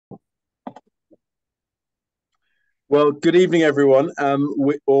Well, good evening, everyone,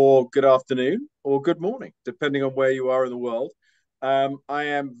 or good afternoon, or good morning, depending on where you are in the world. I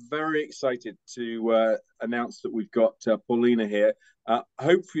am very excited to announce that we've got Polina here.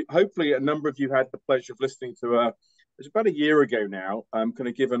 Hopefully, a number of you had the pleasure of listening to her. It's about a year ago now. I'm going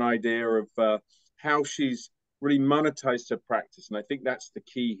to give an idea of how she's really monetized her practice, and I think that's the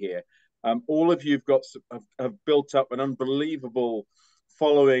key here. All of you've have built up an unbelievable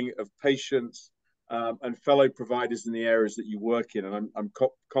following of patients and fellow providers in the areas that you work in. And I'm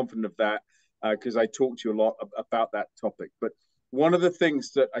confident of that because I talk to you a lot about that topic. But one of the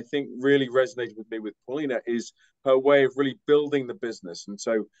things that I think really resonated with me with Polina is her way of really building the business. And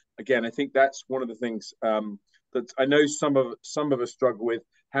so, again, I think that's one of the things that I know some of us struggle with.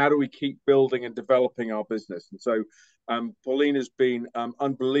 How do we keep building and developing our business? And so Polina's been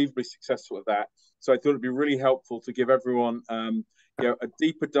unbelievably successful at that. So I thought it'd be really helpful to give everyone a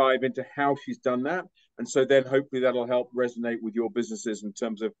deeper dive into how she's done that. And so then hopefully that'll help resonate with your businesses in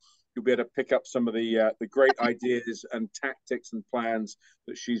terms of you'll be able to pick up some of the great ideas and tactics and plans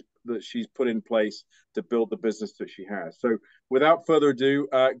that she's put in place to build the business that she has. So without further ado,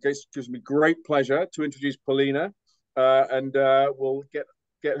 it gives me great pleasure to introduce Polina, and we'll get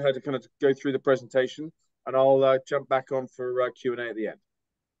her to kind of go through the presentation, and I'll jump back on for Q&A at the end.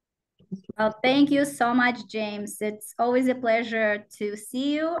 Well, thank you so much, James. It's always a pleasure to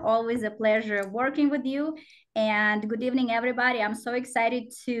see you, always a pleasure working with you. And good evening, everybody. I'm so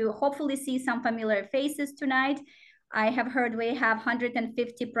excited to hopefully see some familiar faces tonight. I have heard we have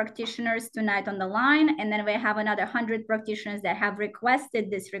 150 practitioners tonight on the line, and then we have another 100 practitioners that have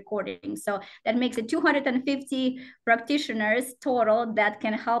requested this recording. So that makes it 250 practitioners total that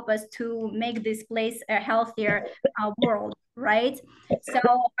can help us to make this place a healthier world, right? So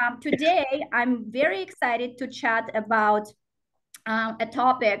today I'm very excited to chat about a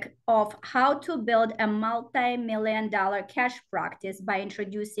topic of how to build a multi-million-dollar cash practice by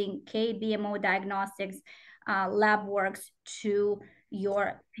introducing KBMO Diagnostics lab works to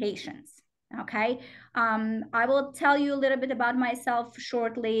your patients. Okay, I will tell you a little bit about myself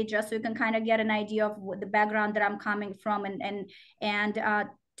shortly, just so you can kind of get an idea of what the background that I'm coming from, and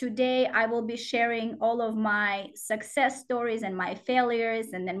today I will be sharing all of my success stories and my failures,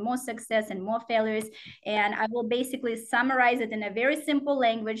 and then more success and more failures. And I will basically summarize it in a very simple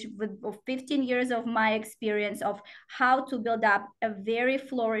language with 15 years of my experience of how to build up a very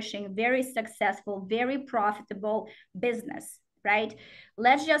flourishing, very successful, very profitable business, right?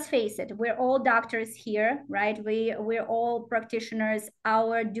 Let's just face it, we're all doctors here, right? We're all practitioners.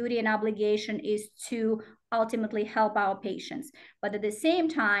 Our duty and obligation is to ultimately help our patients. But at the same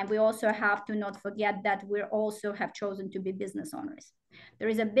time, we also have to not forget that we also have chosen to be business owners. There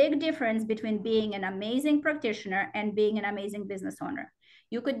is a big difference between being an amazing practitioner and being an amazing business owner.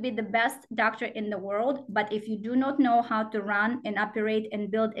 You could be the best doctor in the world, but if you do not know how to run and operate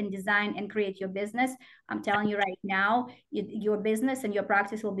and build and design and create your business, I'm telling you right now, your business and your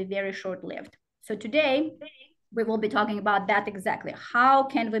practice will be very short-lived. So today, we will be talking about that exactly. How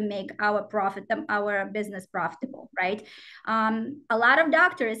can we make our business profitable, right? A lot of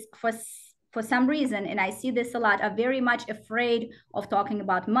doctors, for some reason, and I see this a lot, are very much afraid of talking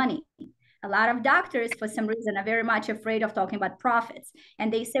about money. A lot of doctors, for some reason, are very much afraid of talking about profits.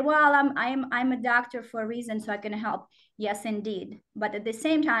 And they say, well, I'm a doctor for a reason, so I can help. Yes, indeed. But at the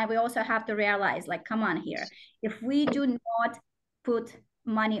same time, we also have to realize, like, come on here. If we do not put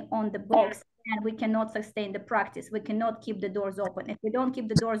money on the books, and we cannot sustain the practice, we cannot keep the doors open. If we don't keep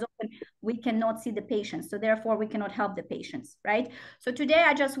the doors open, we cannot see the patients. So therefore, we cannot help the patients, right? So today,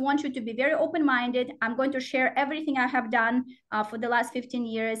 I just want you to be very open-minded. I'm going to share everything I have done for the last 15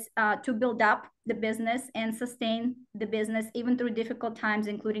 years to build up the business and sustain the business, even through difficult times,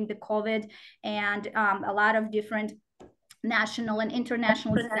 including the COVID and a lot of different national and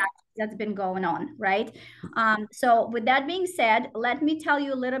international that's been going on, right? So with that being said, let me tell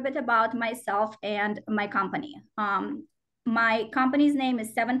you a little bit about myself and my company. My company's name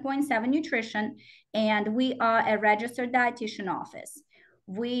is 7.7 Nutrition, and we are a registered dietitian office.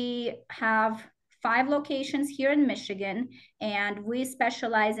 We have 5 locations here in Michigan, and we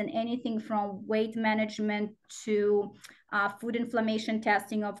specialize in anything from weight management to food inflammation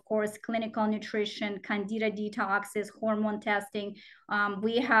testing, of course, clinical nutrition, candida detoxes, hormone testing.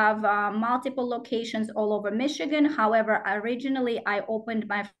 We have multiple locations all over Michigan. However, originally I opened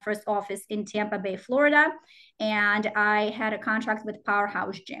my first office in Tampa Bay, Florida, and I had a contract with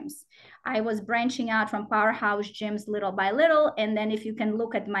Powerhouse Gyms. I was branching out from Powerhouse Gyms little by little. And then if you can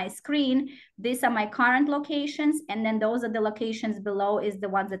look at my screen, these are my current locations. And then those are the locations below is the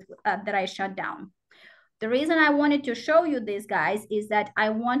ones that I shut down. The reason I wanted to show you this, guys, is that I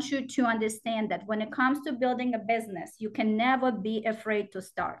want you to understand that when it comes to building a business, you can never be afraid to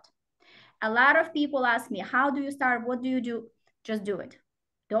start. A lot of people ask me, how do you start? What do you do? Just do it.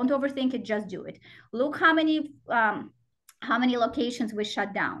 Don't overthink it, just do it. Look how many locations we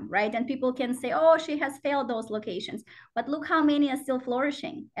shut down, right? And people can say, oh, she has failed those locations, but look how many are still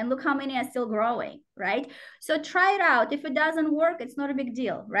flourishing and look how many are still growing, right? So try it out. If it doesn't work, it's not a big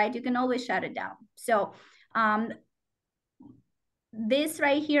deal, right? You can always shut it down. So this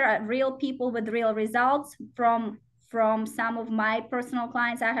right here are real people with real results from some of my personal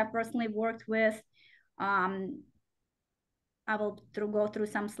clients I have personally worked with. I will go through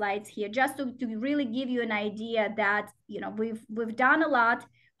some slides here just to really give you an idea that, you know, we've done a lot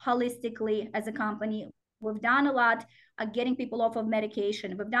holistically as a company. We've done a lot getting people off of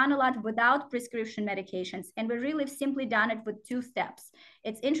medication. We've done a lot without prescription medications. And we really simply done it with 2 steps.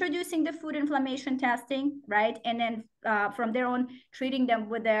 It's introducing the food inflammation testing, right? And then from there on, treating them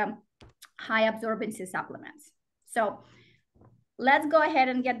with the high absorbency supplements. So let's go ahead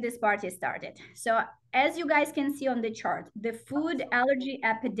and get this party started. So as you guys can see on the chart, the food allergy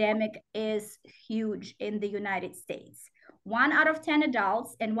epidemic is huge in the United States. 1 out of 10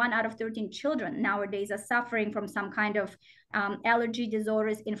 adults and 1 out of 13 children nowadays are suffering from some kind of allergy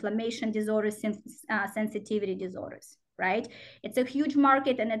disorders, inflammation disorders, sensitivity disorders, right? It's a huge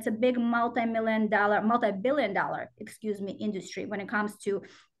market and it's a big multi-billion dollar, industry when it comes to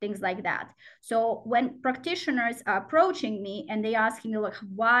things like that. So when practitioners are approaching me and they asking me, like,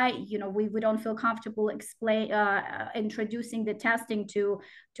 why, you know, we don't feel comfortable introducing the testing to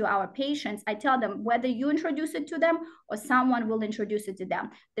our patients, I tell them whether you introduce it to them or someone will introduce it to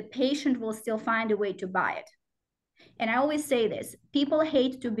them, the patient will still find a way to buy it. And I always say this, people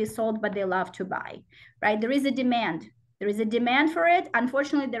hate to be sold, but they love to buy, right? There is a demand. There is a demand for it.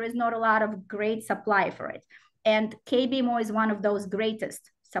 Unfortunately, there is not a lot of great supply for it. And KBMO is one of those greatest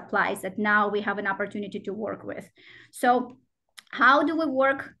supplies that now we have an opportunity to work with. So how do we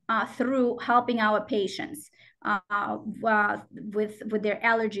work through helping our patients with their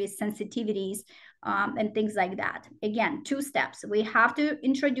allergies, sensitivities, and things like that? Again, 2 steps. We have to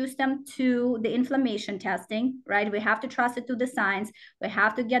introduce them to the inflammation testing, right? We have to trust it to the science. We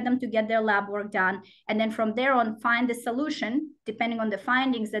have to get them to get their lab work done. And then from there on, find the solution, depending on the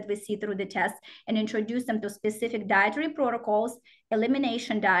findings that we see through the test, and introduce them to specific dietary protocols,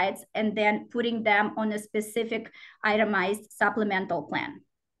 elimination diets, and then putting them on a specific itemized supplemental plan.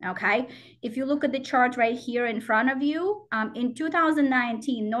 Okay, if you look at the chart right here in front of you, in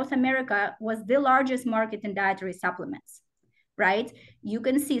 2019, North America was the largest market in dietary supplements, right? You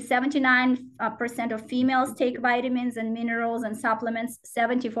can see 79% of females take vitamins and minerals and supplements,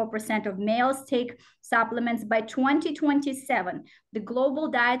 74% of males take supplements. By 2027, the global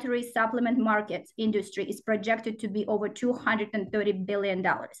dietary supplement market industry is projected to be over $230 billion.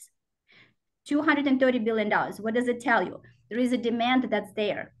 $230 billion. What does it tell you? There is a demand that's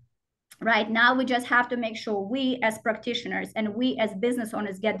there. Right now, we just have to make sure we as practitioners and we as business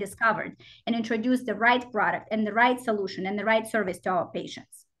owners get discovered and introduce the right product and the right solution and the right service to our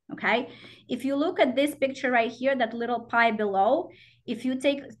patients. Okay. If you look at this picture right here, that little pie below, if you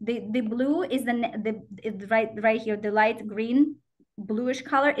take the blue is right here, the light green bluish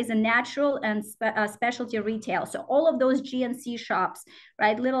color is a natural and specialty retail. So all of those GNC shops,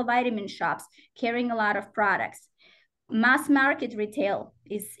 right, little vitamin shops carrying a lot of products. Mass market retail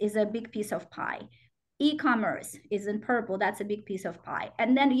is a big piece of pie. E-commerce is in purple, that's a big piece of pie.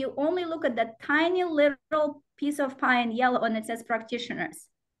 And then you only look at that tiny little piece of pie in yellow and it says practitioners.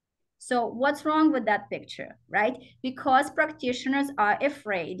 So what's wrong with that picture, right? Because practitioners are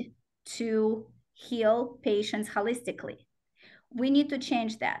afraid to heal patients holistically. We need to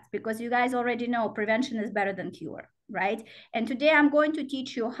change that because you guys already know prevention is better than cure, right? And today I'm going to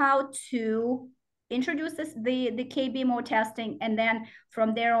teach you how to introduce the KBMO testing, and then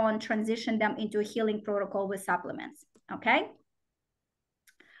from there on, transition them into a healing protocol with supplements, okay?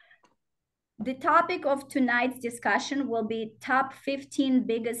 The topic of tonight's discussion will be top 15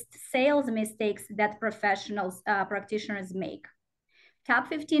 biggest sales mistakes that practitioners make. Top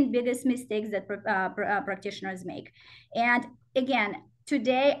 15 biggest mistakes that practitioners make. And again,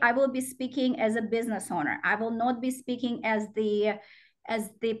 today I will be speaking as a business owner. I will not be speaking as the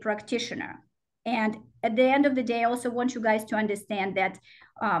practitioner. And at the end of the day, I also want you guys to understand that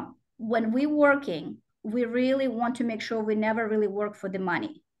when we're working, we really want to make sure we never really work for the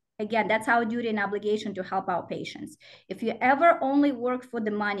money. Again, that's our duty and obligation to help our patients. If you ever only work for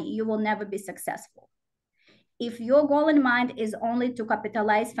the money, you will never be successful. If your goal in mind is only to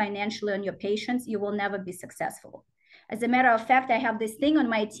capitalize financially on your patients, you will never be successful. As a matter of fact, I have this thing on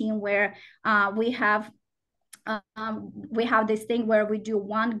my team where we have we have this thing where we do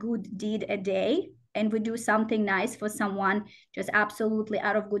one good deed a day, and we do something nice for someone just absolutely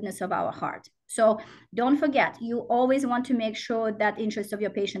out of goodness of our heart. So don't forget, you always want to make sure that interests of your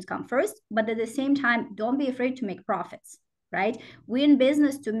patients come first, but at the same time, don't be afraid to make profits, right? We're in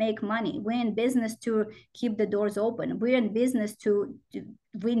business to make money. We're in business to keep the doors open. We're in business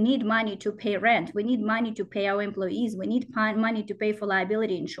we need money to pay rent. We need money to pay our employees. We need money to pay for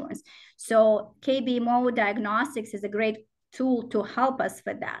liability insurance. So KBMO Diagnostics is a great tool to help us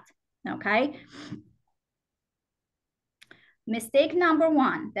with that, okay? Mistake number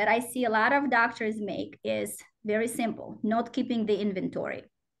one that I see a lot of doctors make is very simple, not keeping the inventory.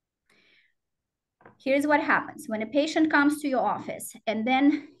 Here's what happens. When a patient comes to your office and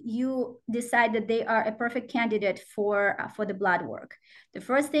then you decide that they are a perfect candidate for the blood work, the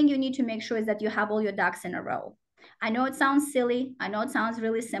first thing you need to make sure is that you have all your ducks in a row. I know it sounds silly. I know it sounds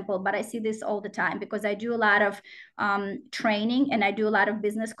really simple, but I see this all the time because I do a lot of training and I do a lot of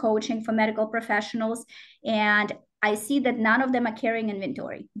business coaching for medical professionals. And I see that none of them are carrying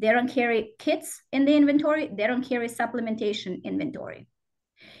inventory. They don't carry kits in the inventory. They don't carry supplementation inventory.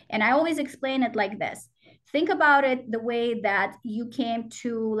 And I always explain it like this. Think about it the way that you came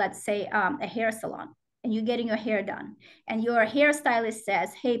to, let's say, a hair salon and you're getting your hair done. And your hairstylist says,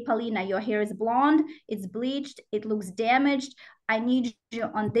 hey, Polina, your hair is blonde, it's bleached, it looks damaged. I need you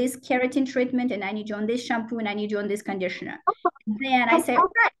on this keratin treatment, and I need you on this shampoo, and I need you on this conditioner. Then I say, all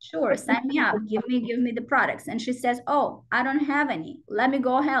right, sure, sign me up, give me the products. And she says, oh, I don't have any. Let me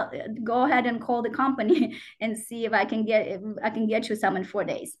go ahead and call the company and see if I can get you some in 4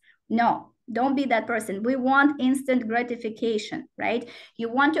 days. No, don't be that person. We want instant gratification, right? You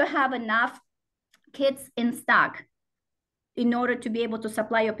want to have enough kits in stock in order to be able to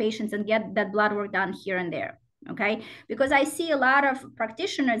supply your patients and get that blood work done here and there. Okay, because I see a lot of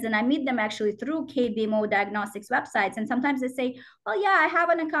practitioners and I meet them actually through KBMO Diagnostics websites, and sometimes they say, oh yeah, I have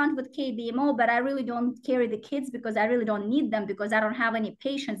an account with KBMO, but I really don't carry the kits because I really don't need them because I don't have any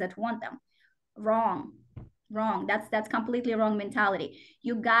patients that want them. Wrong. That's completely wrong mentality.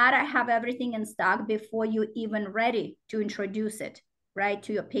 You gotta have everything in stock before you're even ready to introduce it, right,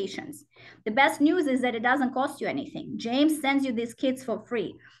 to your patients. The best news is that it doesn't cost you anything. James sends you these kits for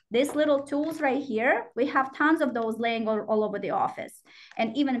free. These little tools right here, we have tons of those laying all over the office.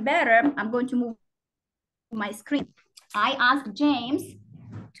 And even better, I'm going to move my screen. I asked James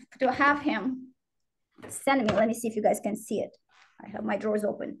to have him send me, let me see if you guys can see it. I have my drawers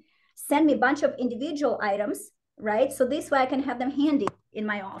open. Send me a bunch of individual items, right? So this way I can have them handy in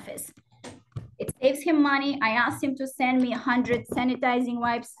my office. It saves him money. I asked him to send me 100 sanitizing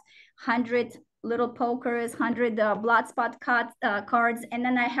wipes, 100 little pokers, 100 blood spot cards, and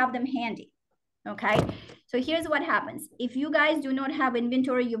then I have them handy, okay? So here's what happens. If you guys do not have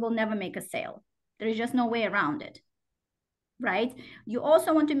inventory, you will never make a sale. There is just no way around it, right? You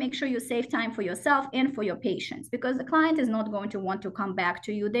also want to make sure you save time for yourself and for your patients, because the client is not going to want to come back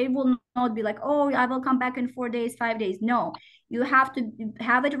to you. They will not be like, oh, I will come back in 4 days, 5 days. No, you have to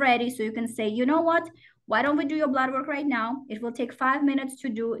have it ready so you can say, you know what? Why don't we do your blood work right now? It will take 5 minutes to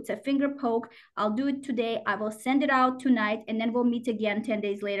do. It's a finger poke. I'll do it today. I will send it out tonight, and then we'll meet again 10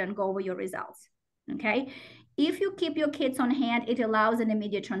 days later and go over your results, okay? If you keep your kits on hand, it allows an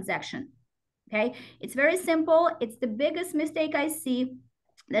immediate transaction. Okay, it's very simple. It's the biggest mistake I see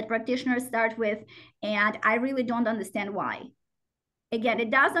that practitioners start with, and I really don't understand why. Again,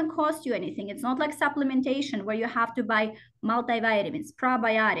 it doesn't cost you anything. It's not like supplementation where you have to buy multivitamins,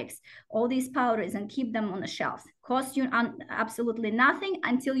 probiotics, all these powders and keep them on the shelves. Costs you absolutely nothing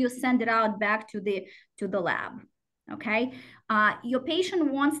until you send it out back to the lab. Okay, your patient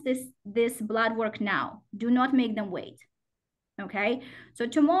wants this blood work now. Do not make them wait. Okay, so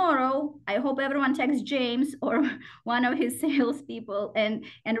tomorrow, I hope everyone texts James or one of his salespeople and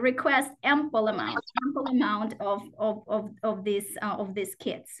request ample amount of these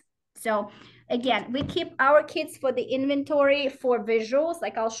kits. So again, we keep our kits for the inventory for visuals,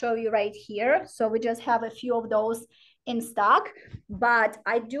 like I'll show you right here. So we just have a few of those in stock, but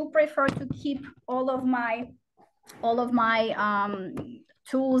I do prefer to keep all of my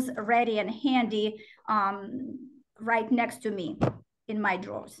tools ready and handy right next to me in my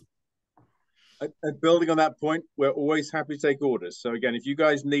drawers. Building on that point, we're always happy to take orders. So again, if you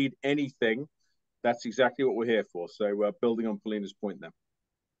guys need anything, that's exactly what we're here for. So building on Polina's point there.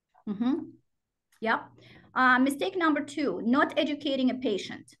 Yep. Mistake number 2, not educating a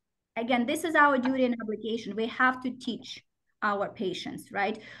patient. Again, this is our duty and obligation. We have to teach our patients,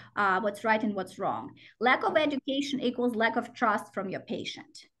 right? What's right and what's wrong. Lack of education equals lack of trust from your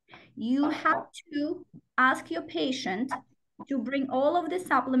patient. You have to ask your patient to bring all of the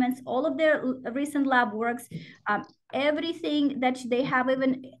supplements, all of their recent lab works, everything that they have,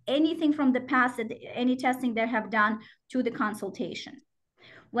 even anything from the past, any testing they have done, to the consultation.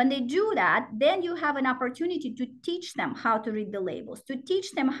 When they do that, then you have an opportunity to teach them how to read the labels, to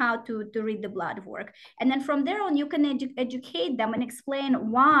teach them how to read the blood work. And then from there on, you can educate them and explain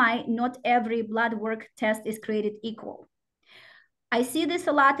why not every blood work test is created equal. I see this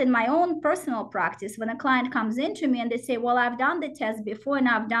a lot in my own personal practice when a client comes into me and they say, well, I've done the test before and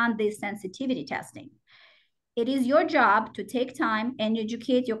I've done this sensitivity testing. It is your job to take time and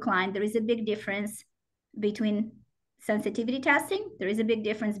educate your client. There is a big difference between sensitivity testing. There is a big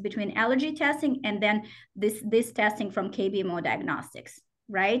difference between allergy testing and then this testing from KBMO Diagnostics,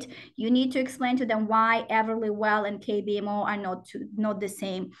 right? You need to explain to them why Everlywell and KBMO are not the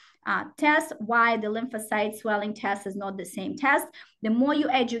same test, why the lymphocyte swelling test is not the same test. The more you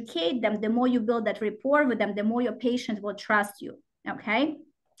educate them, the more you build that rapport with them, the more your patient will trust you, okay?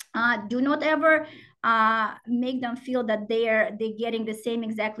 Do not ever make them feel that they're getting the same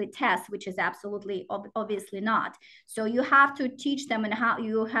exactly test, which is absolutely obviously not. So you have to teach them and how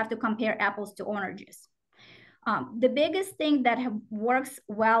you have to compare apples to oranges. The biggest thing that works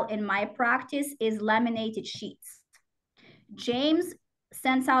well in my practice is laminated sheets. James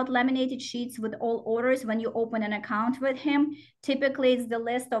sends out laminated sheets with all orders when you open an account with him. Typically, it's the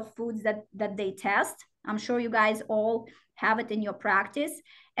list of foods that they test. I'm sure you guys all have it in your practice.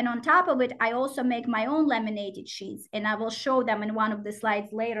 And on top of it, I also make my own laminated sheets, and I will show them in one of the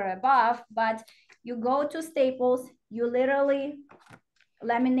slides later above. But you go to Staples, you literally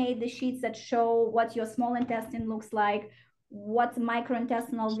laminate the sheets that show what your small intestine looks like, what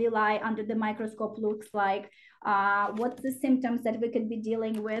microintestinal villi under the microscope looks like, what's the symptoms that we could be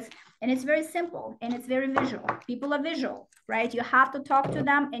dealing with. And it's very simple and it's very visual. People are visual, right? You have to talk to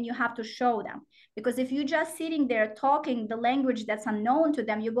them and you have to show them. Because if you're just sitting there talking the language that's unknown to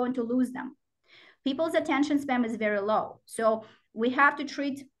them, you're going to lose them. People's attention span is very low. So we have to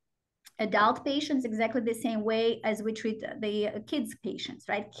treat adult patients exactly the same way as we treat the kids patients,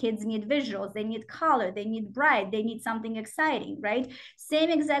 right? Kids need visuals, they need color, they need bright, they need something exciting, right? Same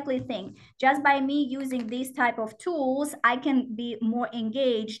exactly thing. Just by me using these type of tools, I can be more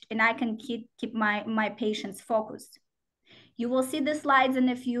engaged and I can keep my patients focused. You will see the slides in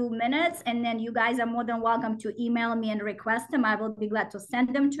a few minutes, and then you guys are more than welcome to email me and request them. I will be glad to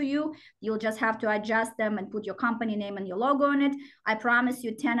send them to you. You'll just have to adjust them and put your company name and your logo on it. I promise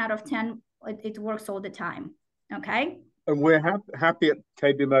you 10 out of 10, it works all the time, okay? And we're happy at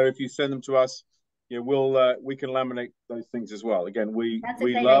KBMO if you send them to us. Yeah, we can laminate those things as well. Again, we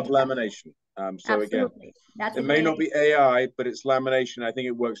love lamination. So absolutely. Again, it may not be AI, but it's lamination. I think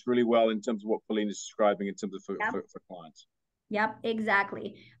it works really well in terms of what Polina is describing in terms of for clients. Yep,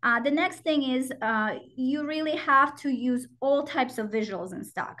 exactly. The next thing is you really have to use all types of visuals in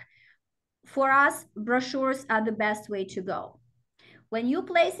stock. For us, brochures are the best way to go. When you're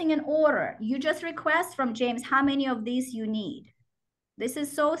placing an order, you just request from James how many of these you need. This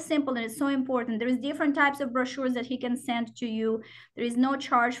is so simple and it's so important. There's different types of brochures that he can send to you. There is no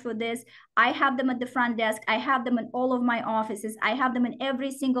charge for this. I have them at the front desk. I have them in all of my offices. I have them in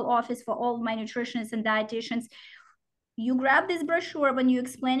every single office for all of my nutritionists and dietitians. You grab this brochure when you're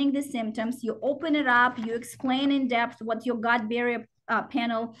explaining the symptoms, you open it up, you explain in depth what your gut barrier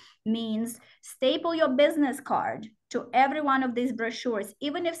panel means, staple your business card to every one of these brochures.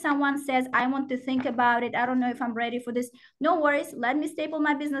 Even if someone says, I want to think about it, I don't know if I'm ready for this, no worries, let me staple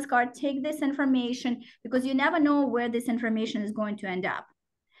my business card, take this information, because you never know where this information is going to end up.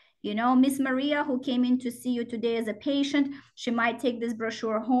 You know, Miss Maria, who came in to see you today as a patient, she might take this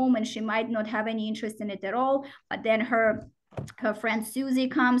brochure home and she might not have any interest in it at all. But then her friend Susie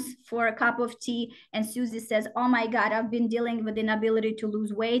comes for a cup of tea and Susie says, oh my God, I've been dealing with inability to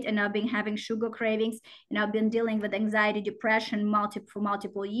lose weight and I've been having sugar cravings and I've been dealing with anxiety, depression for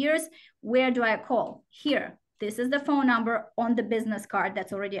multiple years. Where do I call? Here, this is the phone number on the business card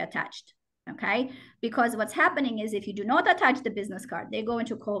that's already attached. Okay, because what's happening is if you do not attach the business card, they're going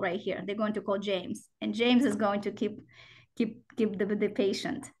to call right here. They're going to call James, and James is going to keep the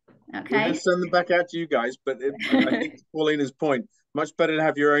patient. Okay, we'll just send them back out to you guys. But I think to Paulina's point, much better to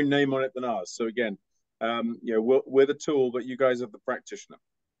have your own name on it than ours. So again, you know, we're the tool, but you guys are the practitioner.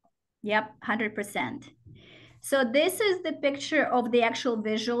 Yep, 100%. So this is the picture of the actual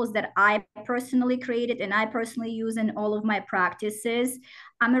visuals that I personally created and I personally use in all of my practices.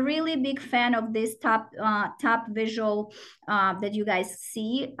 I'm a really big fan of this top visual that you guys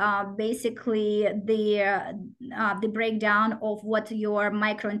see. Basically, the breakdown of what your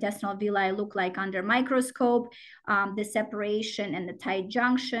microintestinal villi look like under microscope, the separation and the tight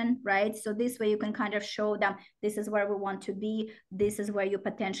junction, right? So this way you can kind of show them, this is where we want to be. This is where you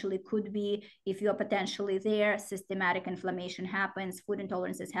potentially could be. If you're potentially there, systematic inflammation happens, food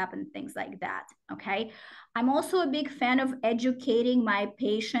intolerances happen, things like that, okay? I'm also a big fan of educating my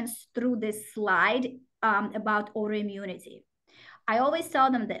patients through this slide about autoimmunity. I always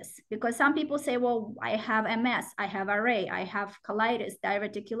tell them this because some people say, well, I have MS, I have RA, I have colitis,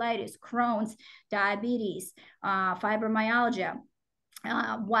 diverticulitis, Crohn's, diabetes, fibromyalgia.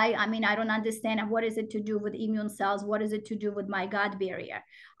 Why? I mean, I don't understand. What is it to do with immune cells? What is it to do with my gut barrier?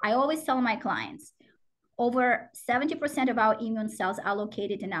 I always tell my clients, over 70% of our immune cells are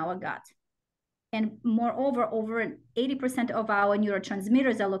located in our gut. And moreover, over 80% of our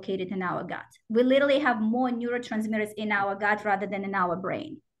neurotransmitters are located in our gut. We literally have more neurotransmitters in our gut rather than in our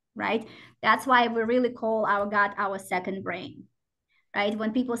brain, right? That's why we really call our gut our second brain, right?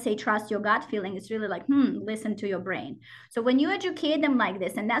 When people say trust your gut feeling, it's really like, listen to your brain. So when you educate them like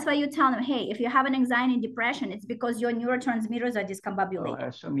this, and that's why you tell them, hey, if you have an anxiety and depression, it's because your neurotransmitters are discombobulated. Well, I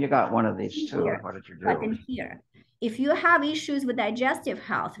assume you got one of these too. Here, what did you do? but in here. If you have issues with digestive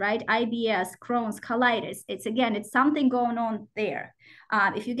health, right? IBS, Crohn's, colitis, it's something going on there.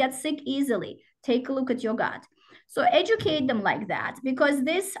 If you get sick easily, take a look at your gut. So educate them like that, because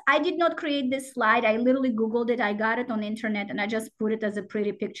I did not create this slide. I literally Googled it. I got it on the internet and I just put it as a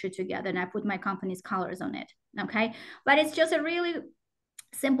pretty picture together and I put my company's colors on it, okay? But it's just a really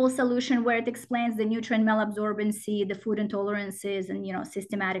simple solution where it explains the nutrient malabsorbency, the food intolerances, and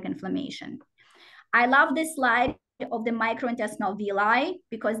systematic inflammation. I love this slide of the microintestinal villi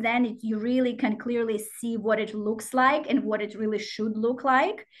because then you really can clearly see what it looks like and what it really should look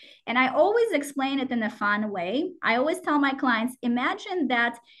like. And I always explain it in a fun way. I always tell my clients, imagine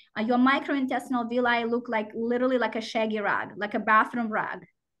that your microintestinal villi look literally like a shaggy rug, like a bathroom rug,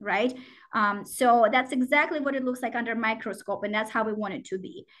 right? So that's exactly what it looks like under microscope, and that's how we want it to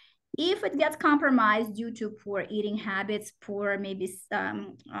be. If it gets compromised due to poor eating habits, poor maybe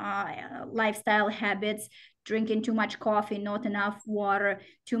lifestyle habits, drinking too much coffee, not enough water,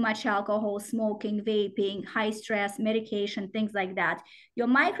 too much alcohol, smoking, vaping, high stress, medication, things like that, your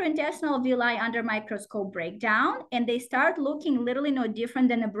microintestinal villi under microscope break down and they start looking literally no different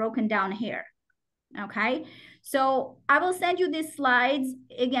than a broken down hair. Okay, so I will send you these slides.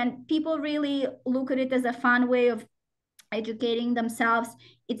 Again, people really look at it as a fun way of educating themselves.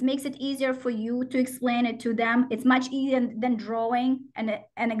 It makes it easier for you to explain it to them. It's much easier than drawing an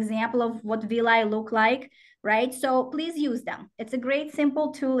example of what villi look like, right? So please use them. It's a great,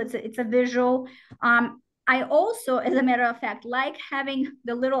 simple tool. It's a visual. I also, as a matter of fact, like having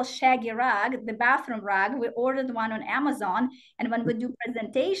the little shaggy rug, the bathroom rug. We ordered one on Amazon. And when we do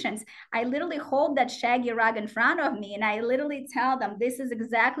presentations, I literally hold that shaggy rug in front of me and I literally tell them, this is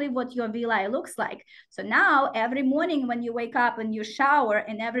exactly what your villi looks like. So now every morning when you wake up and you shower,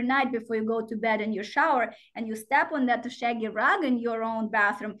 and every night before you go to bed and you shower and you step on that shaggy rug in your own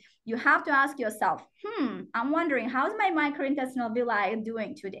bathroom, you have to ask yourself, I'm wondering, how's my microintestinal villi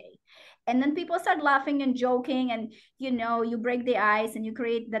doing today? And then people start laughing and joking and, you break the ice and you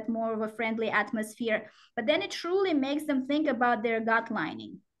create that more of a friendly atmosphere. But then it truly makes them think about their gut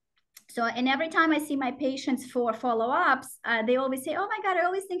lining. So, and every time I see my patients for follow-ups, they always say, oh my God, I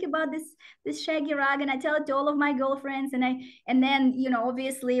always think about this shaggy rug, and I tell it to all of my girlfriends. And then,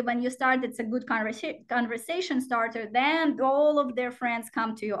 obviously when you start, it's a good conversation starter. Then all of their friends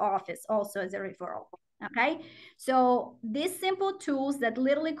come to your office also as a referral. Okay, so these simple tools that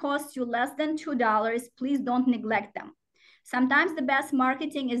literally cost you less than $2, please don't neglect them. Sometimes the best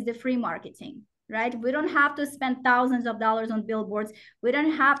marketing is the free marketing, right? We don't have to spend thousands of dollars on billboards. We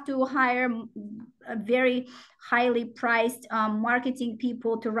don't have to hire a very highly priced marketing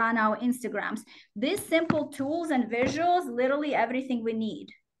people to run our Instagrams. These simple tools and visuals, literally everything we need.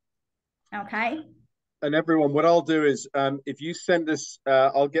 Okay. And everyone, what I'll do is, if you send us,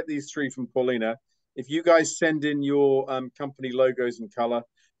 I'll get these three from Polina. If you guys send in your company logos and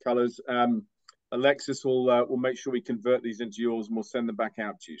colors, Alexis will make sure we convert these into yours and we'll send them back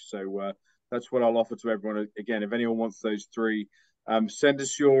out to you. So that's what I'll offer to everyone. Again, if anyone wants those three, send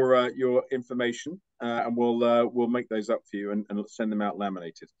us your information and we'll make those up for you and send them out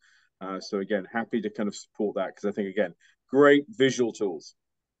laminated. So again, happy to kind of support that because I think, again, great visual tools.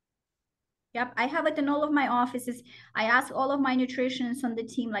 Yep, I have it in all of my offices. I ask all of my nutritionists on the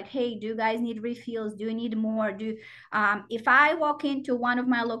team, like, hey, do you guys need refills? Do you need more? If I walk into one of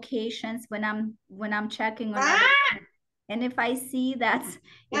my locations when I'm checking on And if I see that,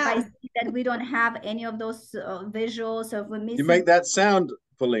 we don't have any of those visuals, or if we're missing. You make that sound,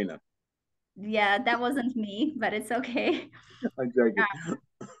 Polina. Yeah, that wasn't me, but it's okay. I'm joking.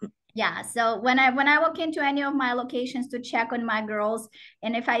 Yeah, so when I walk into any of my locations to check on my girls,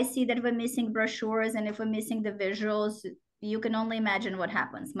 and if I see that we're missing brochures and if we're missing the visuals, you can only imagine what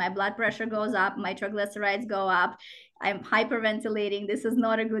happens. My blood pressure goes up, my triglycerides go up, I'm hyperventilating. This is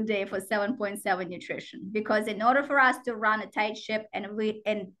not a good day for 7.7 nutrition, because in order for us to run a tight ship and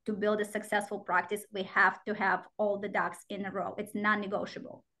to build a successful practice, we have to have all the ducks in a row. It's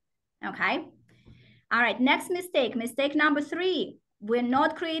non-negotiable. Okay. All right, next mistake number 3. We're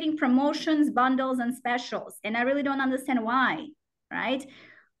not creating promotions, bundles, and specials. And I really don't understand why, right?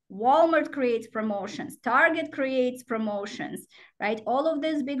 Walmart creates promotions, Target creates promotions, right? All of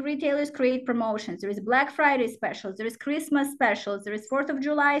these big retailers create promotions. There is Black Friday specials, there is Christmas specials, there is 4th of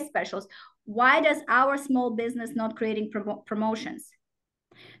July specials. Why does our small business not creating promotions?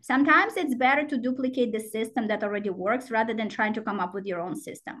 Sometimes it's better to duplicate the system that already works rather than trying to come up with your own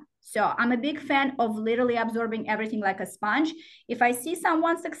system. So I'm a big fan of literally absorbing everything like a sponge. If I see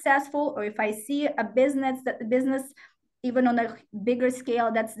someone successful, or if I see a business even on a bigger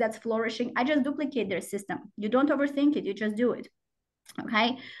scale that's flourishing, I just duplicate their system. You don't overthink it, you just do it.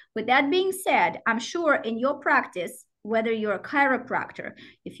 Okay. With that being said, I'm sure in your practice, whether you're a chiropractor,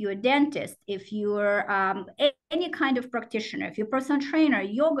 if you're a dentist, if you're any kind of practitioner, if you're a personal trainer,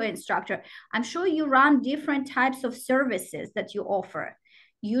 yoga instructor, I'm sure you run different types of services that you offer.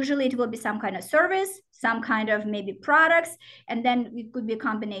 Usually it will be some kind of service, some kind of maybe products, and then it could be a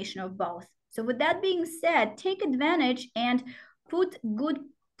combination of both. So with that being said, take advantage and put good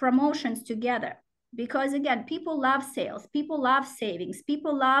promotions together. Because again, people love sales, people love savings,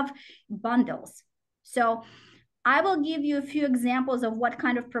 people love bundles. So I will give you a few examples of what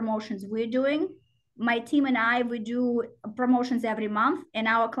kind of promotions we're doing. My team and I, we do promotions every month, and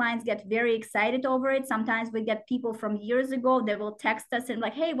our clients get very excited over it. Sometimes we get people from years ago, they will text us and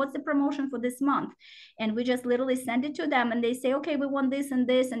like, hey, what's the promotion for this month? And we just literally send it to them and they say, okay, we want this and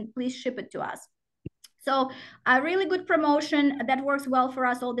this, and please ship it to us. So a really good promotion that works well for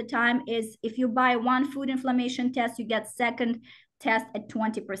us all the time is if you buy one food inflammation test, you get second test at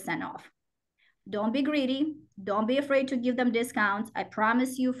 20% off. Don't be greedy. Don't be afraid to give them discounts. I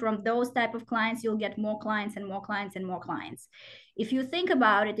promise you, from those type of clients, you'll get more clients and more clients and more clients. If you think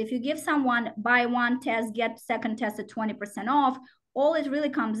about it, if you give someone buy one test, get second test at 20% off, all it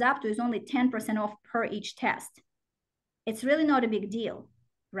really comes up to is only 10% off per each test. It's really not a big deal,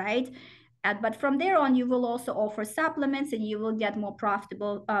 right? But from there on, you will also offer supplements and you will get more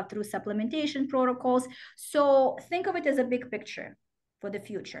profitable through supplementation protocols. So think of it as a big picture for the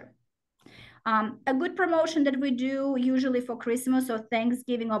future. A good promotion that we do usually for Christmas or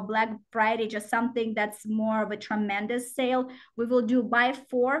Thanksgiving or Black Friday, just something that's more of a tremendous sale. We will do buy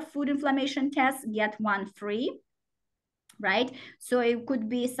 4 food inflammation tests, get 1 free, right? So it could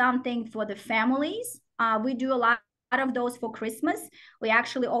be something for the families. We do a lot of those for Christmas. We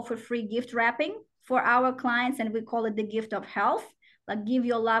actually offer free gift wrapping for our clients, and we call it the gift of health. Like, give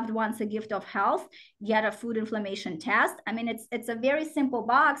your loved ones a gift of health, get a food inflammation test. I mean, it's a very simple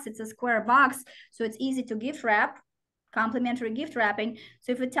box. It's a square box, so it's easy to gift wrap, complimentary gift wrapping.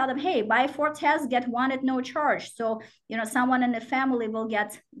 So if you tell them, hey, buy 4 tests, get 1 at no charge. So, you know, someone in the family will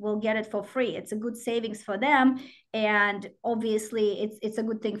get it for free. It's a good savings for them. And obviously it's a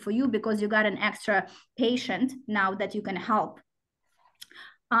good thing for you because you got an extra patient now that you can help.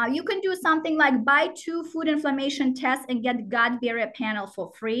 You can do something like buy 2 food inflammation tests and get gut barrier panel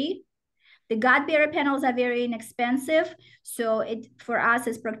for free. The gut barrier panels are very inexpensive. So for us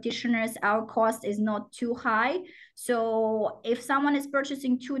as practitioners, our cost is not too high. So if someone is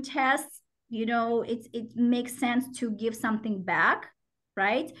purchasing 2 tests, you know, it makes sense to give something back,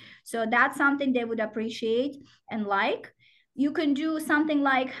 right? So that's something they would appreciate and like. You can do something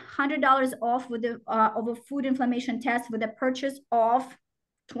like $100 off with of a food inflammation test with the purchase of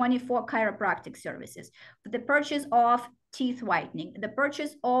 24 chiropractic services, with the purchase of teeth whitening, the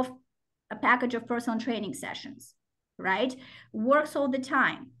purchase of a package of personal training sessions, right? Works all the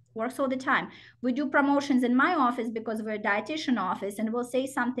time. We do promotions in my office because we're a dietitian office, and we'll say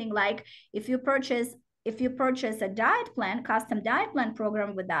something like, if you purchase a diet plan, custom diet plan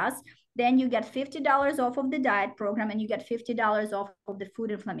program with us, then you get $50 off of the diet program and you get $50 off of the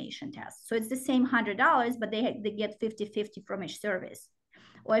food inflammation test. So it's the same $100, but they get 50-50 from each service.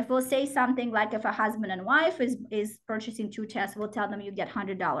 Or if we'll say something like, if a husband and wife is purchasing 2 tests, we'll tell them you get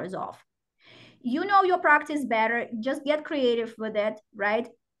 $100 off. You know your practice better, just get creative with it, right?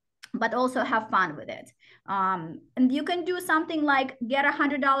 but also have fun with it. And you can do something like get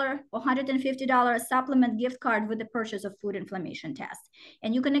 $100 or $150 supplement gift card with the purchase of food inflammation test.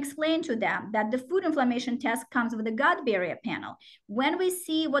 And you can explain to them that the food inflammation test comes with a gut barrier panel. When we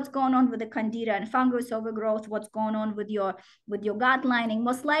see what's going on with the candida and fungus overgrowth, what's going on with your gut lining,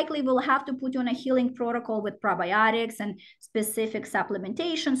 most likely we'll have to put you on a healing protocol with probiotics and specific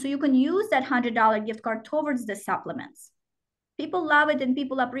supplementation. So you can use that $100 gift card towards the supplements. People love it and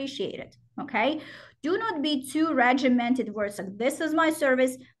people appreciate it, okay? Do not be too regimented where it's like, this is my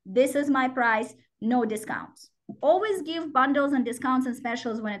service, this is my price, no discounts. Always give bundles and discounts and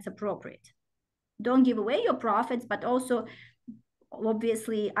specials when it's appropriate. Don't give away your profits, but also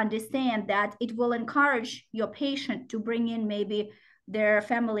obviously understand that it will encourage your patient to bring in maybe their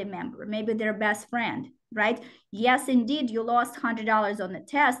family member, maybe their best friend, right? Yes, indeed, you lost $100 on the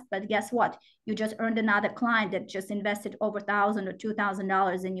test, but guess what? You just earned another client that just invested over $1,000 or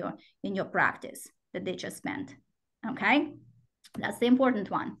 $2,000 in your practice that they just spent, okay? That's the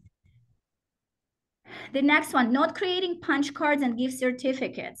important one. The next one, not creating punch cards and gift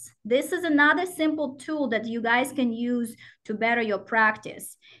certificates. This is another simple tool that you guys can use to better your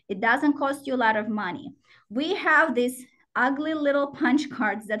practice. It doesn't cost you a lot of money. We have these ugly little punch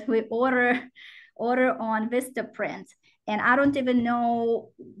cards that we order on Vistaprint. And I don't even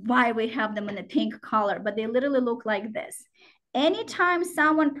know why we have them in a pink color, but they literally look like this. Anytime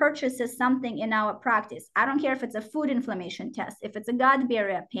someone purchases something in our practice, I don't care if it's a food inflammation test, if it's a gut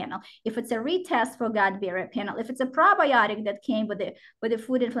barrier panel, if it's a retest for gut barrier panel, if it's a probiotic that came with the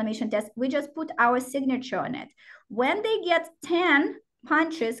food inflammation test, we just put our signature on it. When they get 10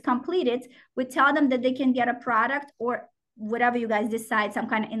 punches completed, we tell them that they can get a product or whatever you guys decide, some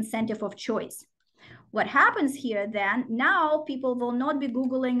kind of incentive of choice. What happens here then, now people will not be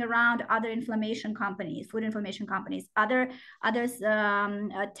Googling around other inflammation companies, food inflammation companies, other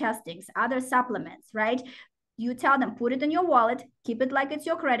testings, other supplements, right? You tell them, put it in your wallet, keep it like it's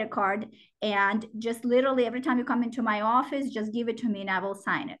your credit card, and just literally every time you come into my office, just give it to me and I will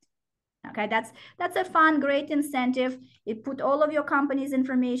sign it. Okay, that's a fun, great incentive. It put all of your company's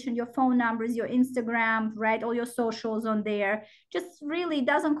information, your phone numbers, your Instagram, right? All your socials on there. Just really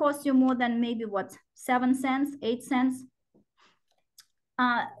doesn't cost you more than maybe what, 7 cents, 8 cents.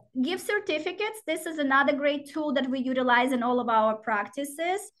 Gift certificates. This is another great tool that we utilize in all of our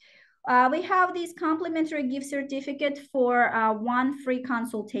practices. We have these complimentary gift certificate for 1 free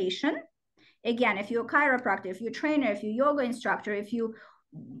consultation. Again, if you're a chiropractor, if you're a trainer, if you're a yoga instructor, if you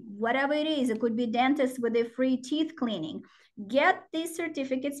whatever it is, it could be dentist with a free teeth cleaning. Get these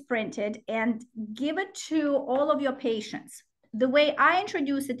certificates printed and give it to all of your patients. The way I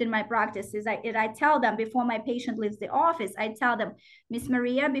introduce it in my practice is I tell them before my patient leaves the office, I tell them, Miss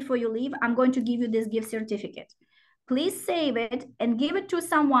Maria, before you leave, I'm going to give you this gift certificate. Please save it and give it to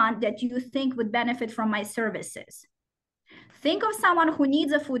someone that you think would benefit from my services. Think of someone who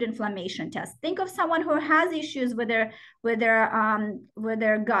needs a food inflammation test. Think of someone who has issues with their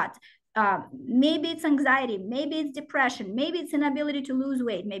gut. Maybe it's anxiety, maybe it's depression, maybe it's inability to lose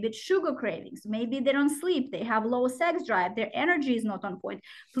weight, maybe it's sugar cravings, maybe they don't sleep, they have low sex drive, their energy is not on point.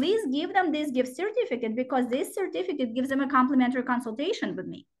 Please give them this gift certificate because this certificate gives them a complimentary consultation with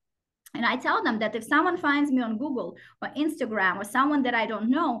me. And I tell them that if someone finds me on Google or Instagram or someone that I don't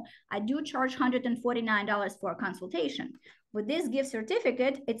know, I do charge $149 for a consultation. With this gift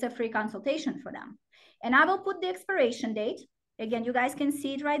certificate, it's a free consultation for them. And I will put the expiration date. Again, you guys can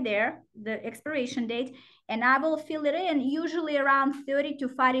see it right there, the expiration date, and I will fill it in usually around 30 to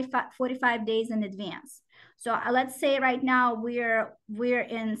 45 days in advance. So let's say right now we're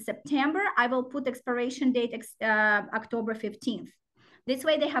in September, I will put expiration date October 15th. This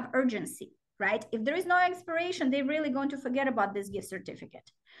way they have urgency, right? If there is no expiration, they're really going to forget about this gift certificate.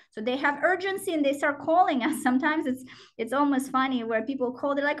 So they have urgency and they start calling us. Sometimes it's almost funny where people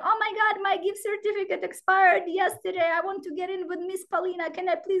call, they're like, oh my God, my gift certificate expired yesterday. I want to get in with Miss Polina. Can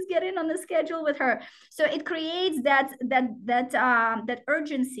I please get in on the schedule with her? So it creates that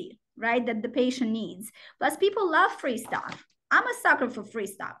urgency, right? That the patient needs. Plus people love free stuff. I'm a sucker for free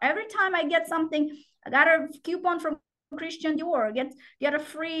stuff. Every time I get something, I got a coupon from Christian Dior, get a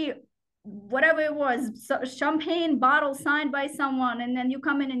free whatever it was, champagne bottle signed by someone, and then you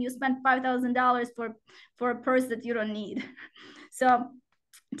come in and you spend $5,000 for a purse that you don't need. So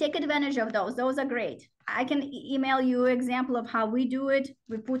take advantage of those. Those are great. I can email you an example of how we do it.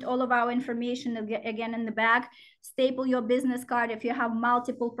 We put all of our information again in the back. Staple your business card if you have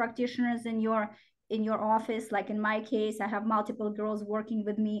multiple practitioners in your in your office. Like in my case, I have multiple girls working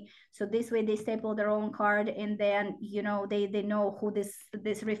with me. So this way they staple their own card, and then, you know, they know who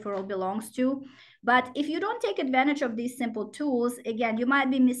this referral belongs to. But if you don't take advantage of these simple tools, again, you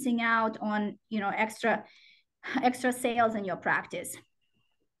might be missing out on, you know, extra sales in your practice.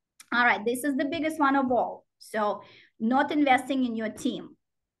 All right, this is the biggest one of all. So not investing in your team,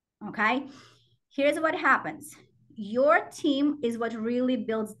 okay? Here's what happens. Your team is what really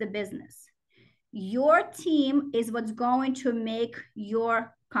builds the business. Your team is what's going to make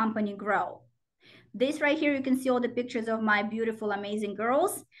your company grow. This right here, you can see all the pictures of my beautiful, amazing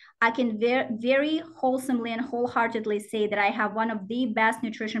girls. I can very wholesomely and wholeheartedly say that I have one of the best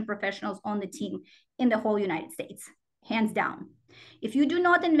nutrition professionals on the team in the whole United States, hands down. If you do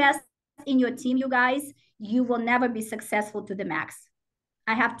not invest in your team, you guys, you will never be successful to the max.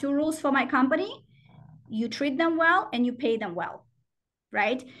 I have 2 rules for my company. You treat them well and you pay them well,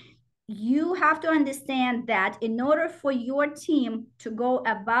 right? You have to understand that in order for your team to go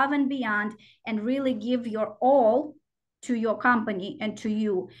above and beyond and really give your all to your company and to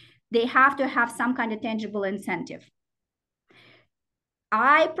you, they have to have some kind of tangible incentive.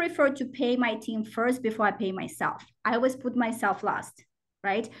 I prefer to pay my team first before I pay myself. I always put myself last,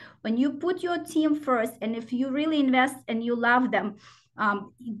 right? When you put your team first, and if you really invest and you love them,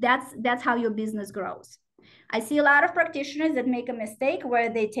 that's how your business grows. I see a lot of practitioners that make a mistake where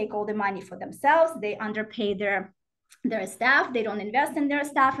they take all the money for themselves, they underpay their staff, they don't invest in their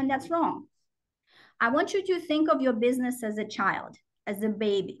staff, and that's wrong. I want you to think of your business as a child, as a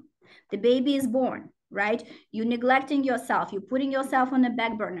baby. The baby is born, right? You're neglecting yourself. You're putting yourself on the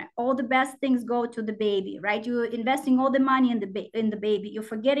back burner. All the best things go to the baby, right? You're investing all the money in the baby. You're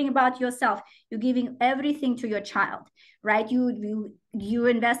forgetting about yourself. You're giving everything to your child, right? You're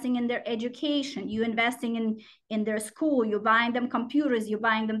investing in their education. You're investing in their school. You're buying them computers. You're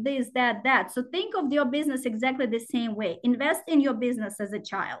buying them this, that. So think of your business exactly the same way. Invest in your business as a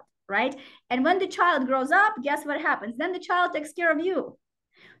child, right? And when the child grows up, guess what happens? Then the child takes care of you.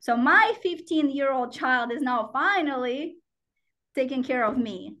 So my 15-year-old child is now finally taking care of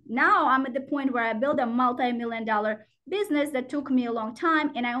me. Now I'm at the point where I built a multi-million-dollar business that took me a long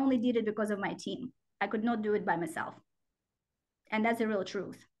time, and I only did it because of my team. I could not do it by myself. And that's the real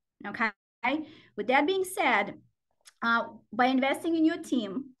truth, okay? With that being said, by investing in your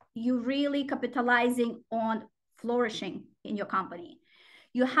team, you're really capitalizing on flourishing in your company.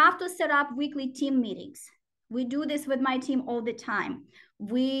 You have to set up weekly team meetings. We do this with my team all the time.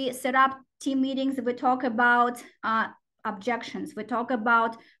 We set up team meetings. We talk about objections. We talk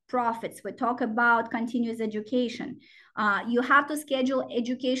about profits. We talk about continuous education. You have to schedule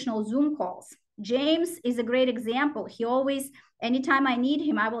educational Zoom calls. James is a great example. He always, anytime I need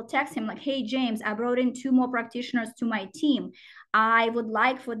him, I will text him like, hey, James, I brought in 2 more practitioners to my team. I would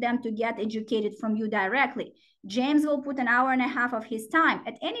like for them to get educated from you directly. James will put an hour and a half of his time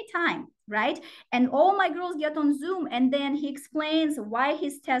at any time, right? And all my girls get on Zoom, and then he explains why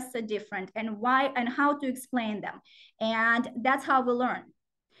his tests are different and why and how to explain them. And that's how we learn.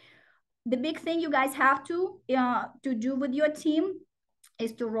 The big thing you guys have to do with your team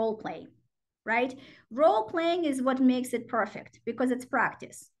is to role play, right? Role playing is what makes it perfect because it's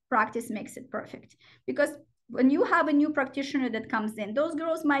practice. Practice makes it perfect. Because when you have a new practitioner that comes in, those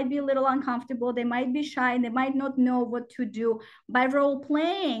girls might be a little uncomfortable. They might be shy. They might not know what to do. By role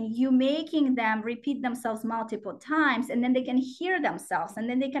playing, you making them repeat themselves multiple times, and then they can hear themselves, and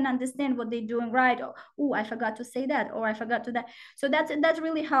then they can understand what they're doing right. Oh, I forgot to say that, or I forgot to that. So that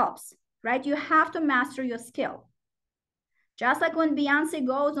really helps, right? You have to master your skill. Just like when Beyonce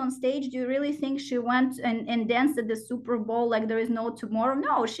goes on stage, do you really think she went and danced at the Super Bowl like there is no tomorrow?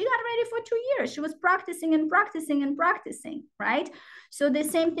 No, she got ready for 2 years. She was practicing and practicing and practicing, right? So the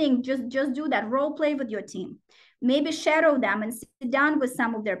same thing, just do that. Role play with your team. Maybe shadow them and sit down with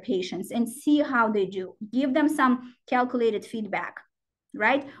some of their patients and see how they do. Give them some calculated feedback,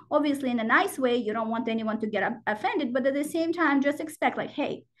 right? Obviously, in a nice way, you don't want anyone to get offended, but at the same time, just expect like,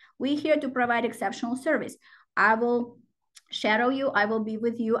 hey, we're here to provide exceptional service. I will shadow you. I will be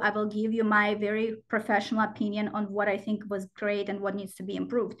with you. I will give you my very professional opinion on what I think was great and what needs to be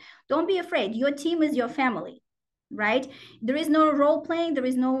improved. Don't be afraid. Your team is your family, right? There is no role playing. There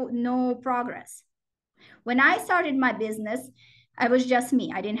is no progress. When I started my business, I was just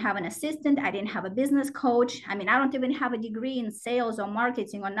me. I didn't have an assistant. I didn't have a business coach. I mean, I don't even have a degree in sales or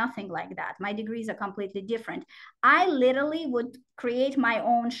marketing or nothing like that. My degrees are completely different. I literally would create my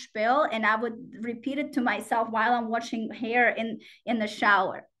own spiel and I would repeat it to myself while I'm washing hair in the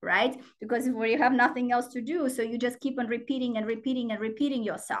shower, right? Because where you have nothing else to do, so you just keep on repeating and repeating and repeating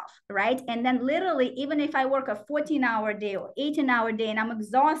yourself, right? And then literally, even if I work a 14-hour day or 18-hour day and I'm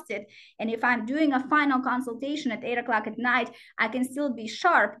exhausted, and if I'm doing a final consultation at 8 o'clock at night, I can still be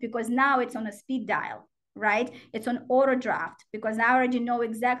sharp because now it's on a speed dial, right? It's on auto draft because I already know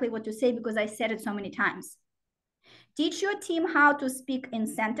exactly what to say because I said it so many times. Teach your team how to speak in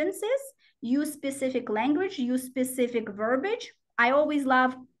sentences, use specific language, use specific verbiage. I always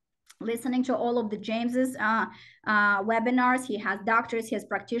love listening to all of the James's webinars. He has doctors, he has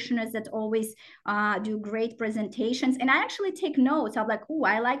practitioners that always do great presentations. And I actually take notes. I'm like, oh,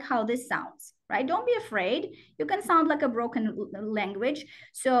 I like how this sounds, right? Don't be afraid. You can sound like a broken language.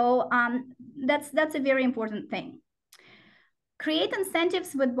 So that's a very important thing. Create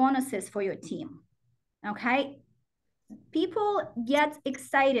incentives with bonuses for your team, okay? People get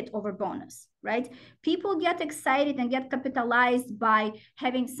excited over bonus, right? People get excited and get capitalized by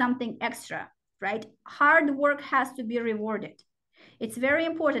having something extra, right? Hard work has to be rewarded. It's very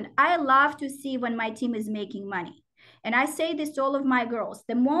important. I love to see when my team is making money. And I say this to all of my girls.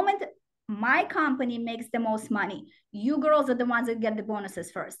 The moment my company makes the most money, you girls are the ones that get the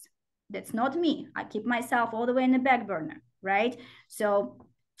bonuses first. That's not me. I keep myself all the way in the back burner, right? So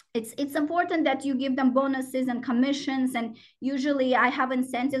it's important that you give them bonuses and commissions. And usually I have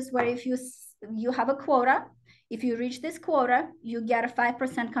incentives where if you have a quota, if you reach this quota, you get a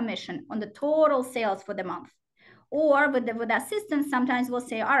 5% commission on the total sales for the month. Or with assistance, sometimes we'll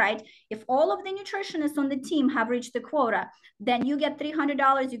say, all right, if all of the nutritionists on the team have reached the quota, then you get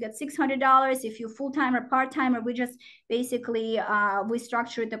 $300, you get $600. If you're full-time or part-time, or we just basically, we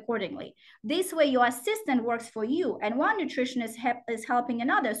structure it accordingly. This way your assistant works for you and one nutritionist is helping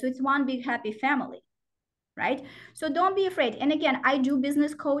another. So it's one big happy family, right? So don't be afraid. And again, I do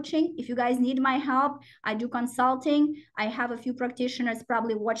business coaching. If you guys need my help, I do consulting. I have a few practitioners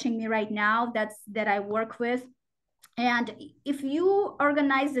probably watching me right now that I work with. And if you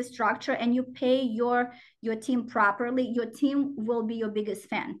organize the structure and you pay your team properly, your team will be your biggest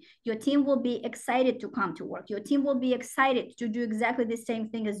fan. Your team will be excited to come to work. Your team will be excited to do exactly the same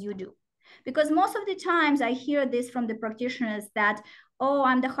thing as you do. Because most of the times I hear this from the practitioners that, oh,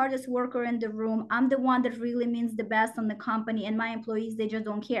 I'm the hardest worker in the room. I'm the one that really means the best on the company, and my employees, they just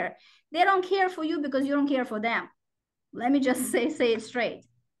don't care. They don't care for you because you don't care for them. Let me just say it straight.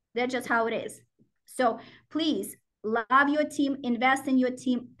 That's just how it is. So please, love your team, invest in your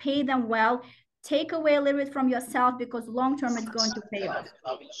team, pay them well, take away a little bit from yourself because long-term it's going to pay off.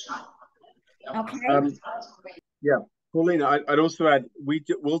 Okay? Yeah, Paulina, I'd also add,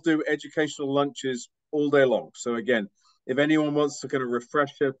 we'll do educational lunches all day long. So again, if anyone wants to kind of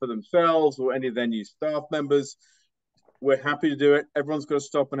refresher for themselves or any of their new staff members, we're happy to do it. Everyone's got to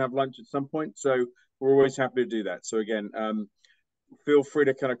stop and have lunch at some point. So we're always happy to do that. So again, feel free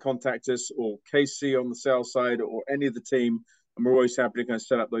to kind of contact us or Casey on the sales side or any of the team. And we're always happy to kind of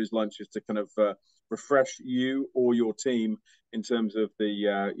set up those lunches to kind of refresh you or your team in terms of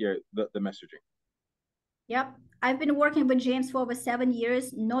the messaging. Yep. I've been working with James for over 7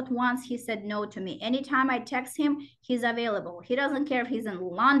 years. Not once he said no to me. Anytime I text him, he's available. He doesn't care if he's in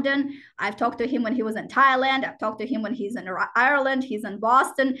London. I've talked to him when he was in Thailand. I've talked to him when he's in Ireland. He's in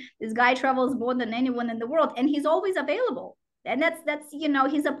Boston. This guy travels more than anyone in the world, and he's always available. And that's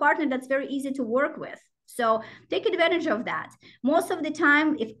he's a partner that's very easy to work with. So take advantage of that. Most of the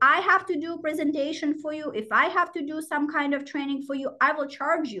time, if I have to do a presentation for you, if I have to do some kind of training for you, I will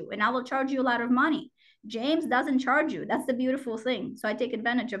charge you, and I will charge you a lot of money. James doesn't charge you. That's the beautiful thing. So I take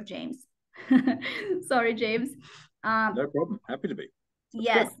advantage of James. Sorry, James. No problem. Happy to be. That's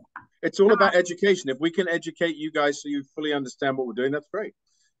yes. Good. It's all about education. If we can educate you guys so you fully understand what we're doing, that's great.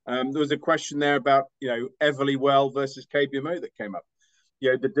 There was a question there about, Everlywell versus KBMO that came up.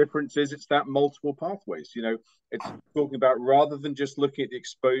 The difference is it's that multiple pathways. It's talking about rather than just looking at the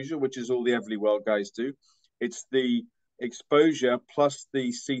exposure, which is all the Everlywell guys do, it's the exposure plus the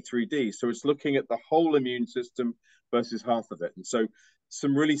C3D. So it's looking at the whole immune system versus half of it. And so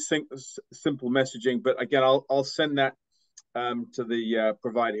some really simple messaging. But again, I'll send that to the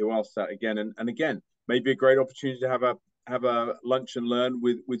provider who asked that again. And again, maybe a great opportunity to have a lunch and learn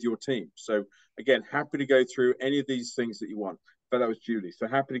with your team. So again, happy to go through any of these things that you want. But that was Julie. So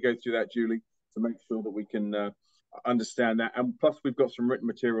happy to go through that, Julie, to make sure that we can understand that. And plus, we've got some written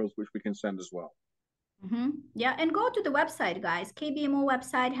materials which we can send as well. Yeah, and go to the website, guys. KBMO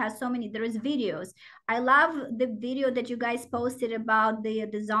website has so many. There is videos. I love the video that you guys posted about the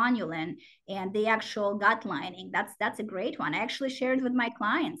zonulin and the actual gut lining. That's a great one. I actually shared it with my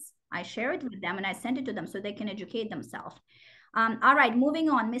clients. I share it with them and I send it to them so they can educate themselves. All right, moving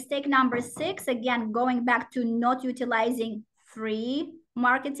on. Mistake number 6, again, going back to not utilizing free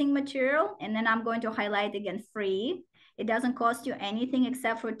marketing material, and then I'm going to highlight again free. It doesn't cost you anything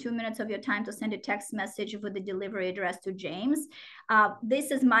except for 2 minutes of your time to send a text message with the delivery address to James. This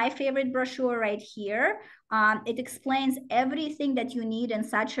is my favorite brochure right here. It explains everything that you need in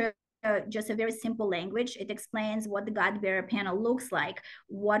such a just a very simple language. It explains what the gut barrier panel looks like,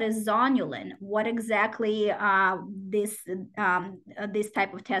 what is zonulin, what exactly this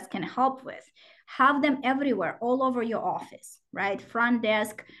type of test can help with. Have them everywhere, all over your office, right? Front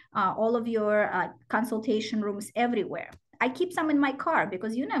desk, all of your consultation rooms, everywhere. I keep some in my car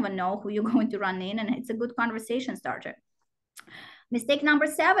because you never know who you're going to run in, and it's a good conversation starter. Mistake number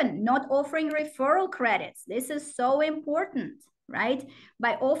 7, not offering referral credits. This is so important, right?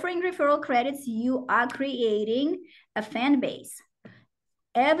 By offering referral credits, you are creating a fan base.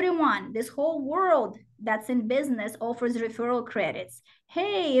 Everyone, this whole world that's in business offers referral credits.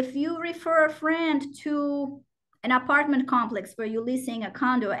 Hey, if you refer a friend to an apartment complex where you're leasing a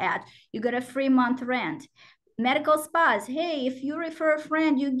condo at, you get a free month rent. Medical spas, hey, if you refer a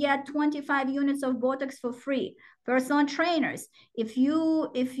friend, you get 25 units of Botox for free. Personal trainers, if you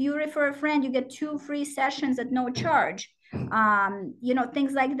refer a friend, you get 2 free sessions at no charge. You know,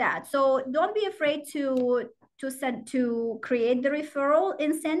 things like that. So don't be afraid to create the referral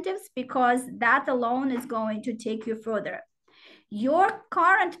incentives, because that alone is going to take you further. Your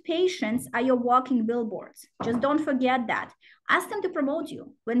current patients are your walking billboards. Just don't forget that. Ask them to promote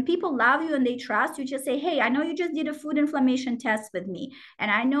you. When people love you and they trust you, just say, hey, I know you just did a food inflammation test with me,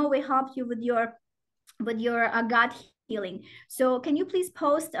 and I know we helped you with your gut healing. So can you please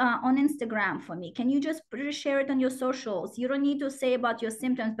post on Instagram for me? Can you just share it on your socials? You don't need to say about your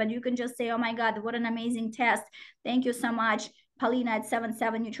symptoms, but you can just say, oh my God, what an amazing test. Thank you so much, Polina at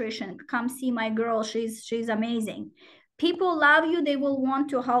 77 Nutrition. Come see my girl. She's amazing. People love you. They will want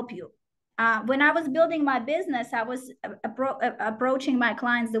to help you. When I was building my business, I was approaching my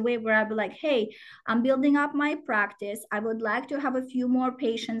clients the way where I'd be like, hey, I'm building up my practice. I would like to have a few more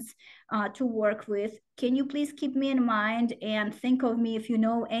patients to work with. Can you please keep me in mind and think of me if you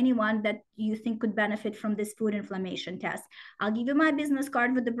know anyone that you think could benefit from this food inflammation test? I'll give you my business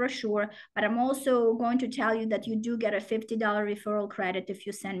card with the brochure, but I'm also going to tell you that you do get a $50 referral credit if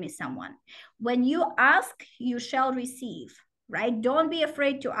you send me someone. When you ask, you shall receive, right? Don't be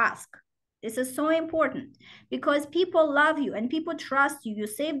afraid to ask. This is so important because people love you and people trust you. You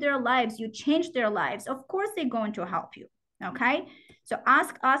save their lives, you change their lives. Of course, they're going to help you. Okay. So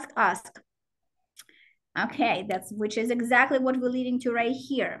ask, ask, ask. Okay, which is exactly what we're leading to right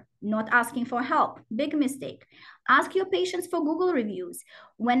here. Not asking for help. Big mistake. Ask your patients for Google reviews.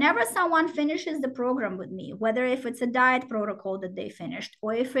 Whenever someone finishes the program with me, whether if it's a diet protocol that they finished,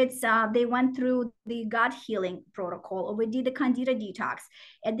 or if it's they went through the gut healing protocol, or we did the Candida detox,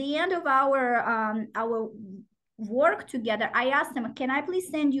 at the end of our work together, I asked them, can I please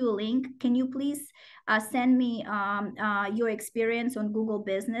send you a link? Can you please send me your experience on Google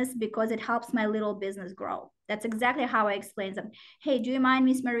Business, because it helps my little business grow. That's exactly how I explain them. Hey, do you mind,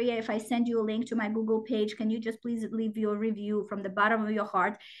 Miss Maria, if I send you a link to my Google page? Can you just please leave your review from the bottom of your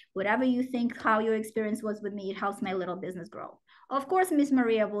heart? Whatever you think, how your experience was with me, it helps my little business grow. Of course, Miss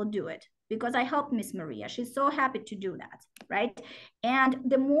Maria will do it because I helped Miss Maria. She's so happy to do that, right? And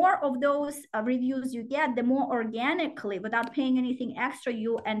the more of those reviews you get, the more organically, without paying anything extra,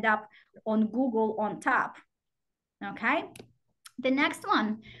 you end up on Google on top, okay? The next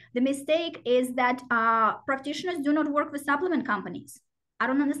one, the mistake is that practitioners do not work with supplement companies. I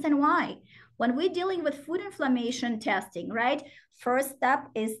don't understand why. When we're dealing with food inflammation testing, right? First step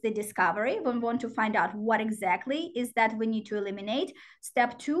is the discovery. We want to find out what exactly is that we need to eliminate.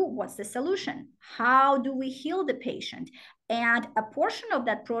 Step 2, what's the solution? How do we heal the patient? And a portion of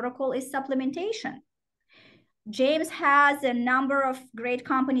that protocol is supplementation. James has a number of great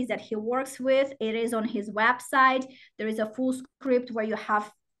companies that he works with. It is on his website. There is a full script where you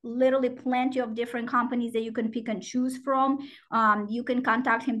have literally plenty of different companies that you can pick and choose from. You can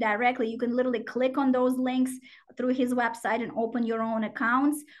contact him directly. You can literally click on those links through his website and open your own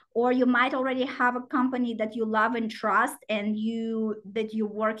accounts. Or you might already have a company that you love and trust and that you're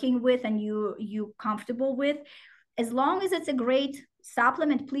working with and you're comfortable with. As long as it's a great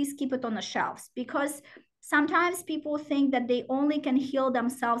supplement, please keep it on the shelves, because sometimes people think that they only can heal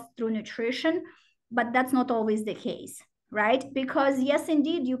themselves through nutrition, but that's not always the case, right? Because yes,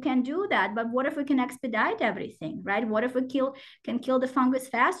 indeed, you can do that, but what if we can expedite everything, right? What if we can kill the fungus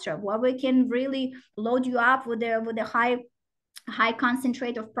faster? What we can really load you up with a high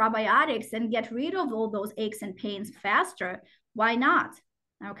concentrate of probiotics and get rid of all those aches and pains faster? Why not?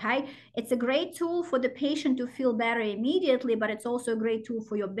 Okay, it's a great tool for the patient to feel better immediately, but it's also a great tool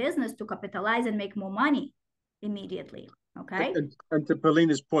for your business to capitalize and make more money immediately. Okay. And to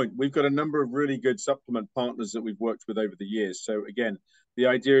Polina's point, we've got a number of really good supplement partners that we've worked with over the years. So again, the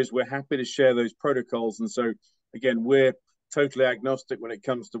idea is we're happy to share those protocols. And so again, we're totally agnostic when it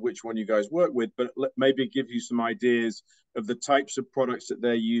comes to which one you guys work with, but maybe give you some ideas of the types of products that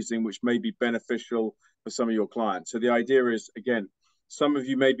they're using, which may be beneficial for some of your clients. So the idea is, again, some of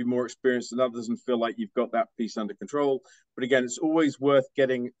you may be more experienced than others and feel like you've got that piece under control. But again, it's always worth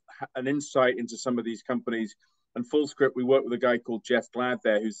getting an insight into some of these companies. And full script, we worked with a guy called Jeff Glad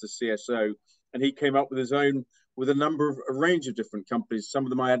there, who's the CSO, and he came up with his own, with a range of different companies. Some of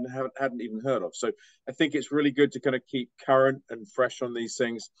them I hadn't even heard of. So I think it's really good to kind of keep current and fresh on these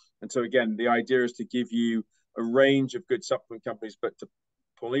things. And so again, the idea is to give you a range of good supplement companies, but to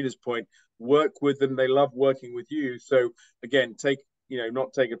Polina's point, work with them. They love working with you. So again,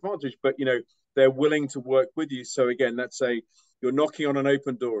 not take advantage, but they're willing to work with you. So again, you're knocking on an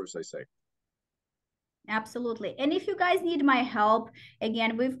open door, as they say. Absolutely. And if you guys need my help,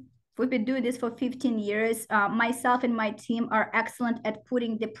 again, we've been doing this for 15 years. Myself and my team are excellent at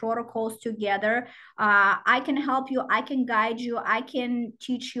putting the protocols together. I can help you. I can guide you. I can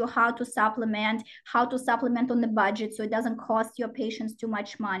teach you how to supplement on the budget so it doesn't cost your patients too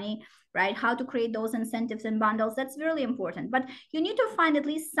much money, right? How to create those incentives and bundles. That's really important. But you need to find at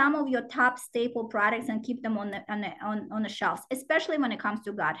least some of your top staple products and keep them on the shelves, especially when it comes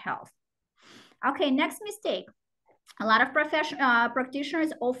to gut health. Okay, next mistake. A lot of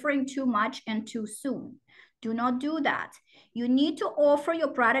practitioners offering too much and too soon. Do not do that. You need to offer your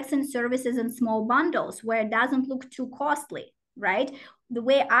products and services in small bundles where it doesn't look too costly, right? The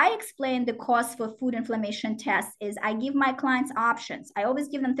way I explain the cost for food inflammation tests is I give my clients options. I always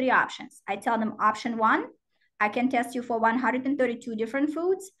give them 3 options. I tell them option 1, I can test you for 132 different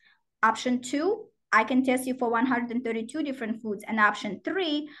foods. Option 2, I can test you for 132 different foods. And option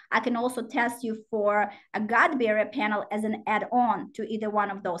 3, I can also test you for a gut barrier panel as an add-on to either one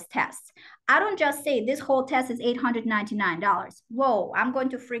of those tests. I don't just say this whole test is $899. Whoa, I'm going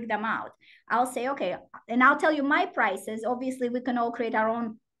to freak them out. I'll say, okay, and I'll tell you my prices. Obviously, we can all create our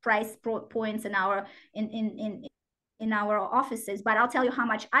own price points in our offices, but I'll tell you how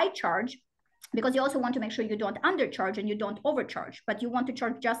much I charge, because you also want to make sure you don't undercharge and you don't overcharge, but you want to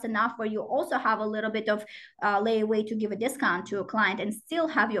charge just enough where you also have a little bit of leeway to give a discount to a client and still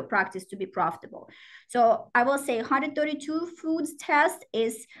have your practice to be profitable. So I will say 132 foods test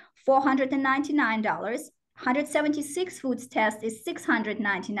is $499. 176 foods test is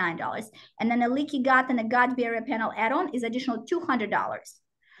 $699. And then a leaky gut and a gut barrier panel add-on is additional $200.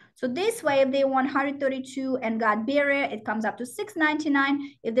 So this way, if they want 132 and gut barrier, it comes up to $699.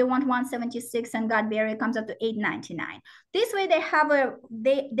 If they want 176 and gut barrier, it comes up to $899. This way, they have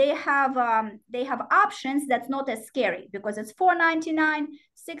options that's not as scary because it's $499,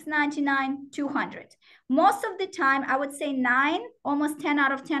 $699, $200. Most of the time, I would say 9, almost 10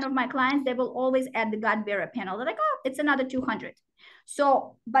 out of 10 of my clients, they will always add the gut barrier panel. They're like, oh, it's another $200.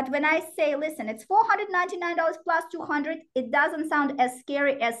 So, but when I say, listen, it's $499 plus $200, it doesn't sound as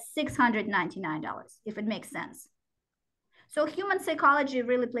scary as $699, if it makes sense. So human psychology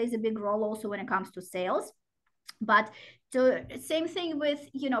really plays a big role also when it comes to sales. But same thing with,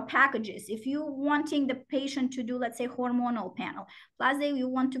 packages. If you wanting the patient to do, let's say, hormonal panel, plus you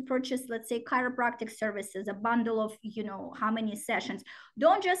want to purchase, let's say, chiropractic services, a bundle of, how many sessions,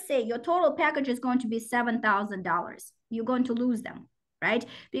 don't just say your total package is going to be $7,000. You're going to lose them, right?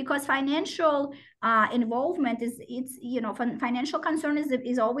 Because financial involvement financial concern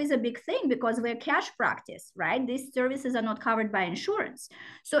is always a big thing because we're cash practice, right? These services are not covered by insurance.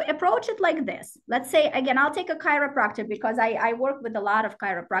 So approach it like this. Let's say, again, I'll take a chiropractor because I work with a lot of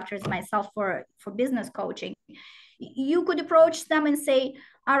chiropractors myself for business coaching. You could approach them and say,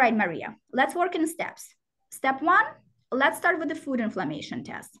 all right, Maria, let's work in steps. Step 1, let's start with the food inflammation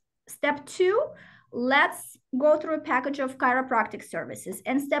test. Step 2, let's go through a package of chiropractic services.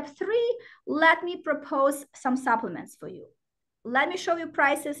 And step 3, let me propose some supplements for you. Let me show you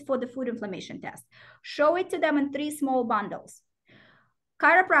prices for the food inflammation test. Show it to them in 3 small bundles.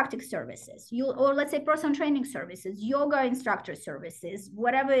 Chiropractic services, or let's say personal training services, yoga instructor services,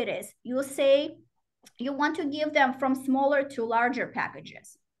 whatever it is. You'll say you want to give them from smaller to larger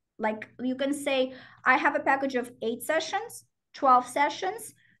packages. Like you can say, I have a package of 8 sessions, 12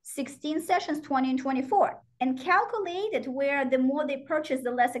 sessions, 16 sessions, 20 and 24, and calculate it where the more they purchase,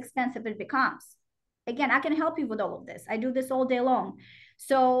 the less expensive it becomes. Again, I can help you with all of this. I do this all day long.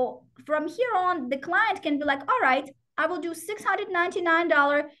 So from here on, the client can be like, all right, I will do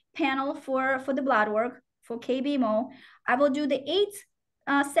 $699 panel for the blood work for KBMO. I will do the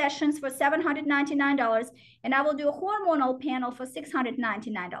 8 sessions for $799, and I will do a hormonal panel for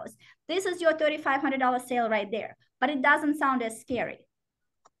 $699. This is your $3,500 sale right there. but it doesn't sound as scary.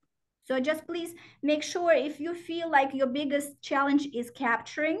 So just please make sure if you feel like your biggest challenge is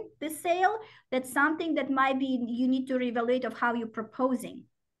capturing the sale, that's something that might be you need to reevaluate of how you're proposing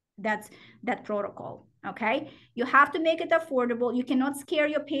that protocol. Okay, you have to make it affordable. You cannot scare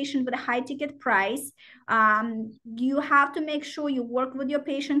your patient with a high ticket price. You have to make sure you work with your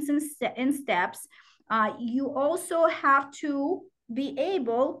patients in steps. You also have to be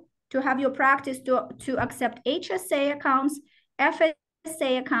able to have your practice to accept HSA accounts,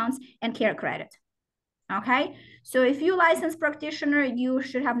 FSA accounts, and care credit. Okay, so if you're a licensed practitioner, you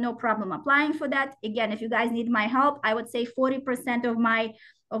should have no problem applying for that. Again, if you guys need my help, I would say 40% of my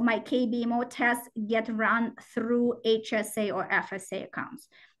KBMO tests get run through HSA or FSA accounts,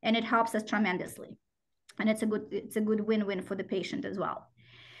 and it helps us tremendously. And it's a good win-win for the patient as well.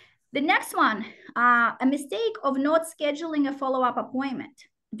 The next one, a mistake of not scheduling a follow-up appointment.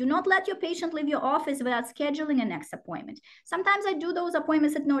 Do not let your patient leave your office without scheduling a next appointment. Sometimes I do those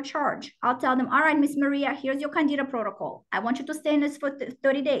appointments at no charge. I'll tell them, all right, Miss Maria, here's your Candida protocol. I want you to stay in this for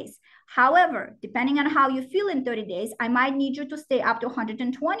 30 days. However, depending on how you feel in 30 days, I might need you to stay up to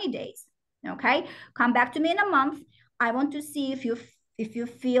 120 days, okay? Come back to me in a month. I want to see if you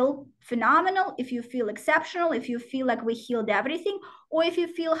feel phenomenal, if you feel exceptional, if you feel like we healed everything, or if you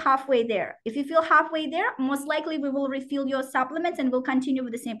feel halfway there. If you feel halfway there, most likely we will refill your supplements and we'll continue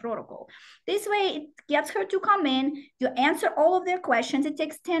with the same protocol. This way, it gets her to come in, you answer all of their questions. It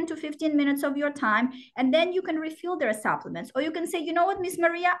takes 10 to 15 minutes of your time, and then you can refill their supplements. Or you can say, you know what, Miss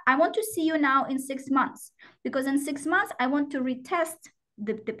Maria, I want to see you now in 6 months, because in 6 months, I want to retest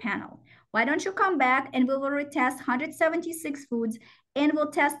the panel. Why don't you come back and we will retest 176 foods and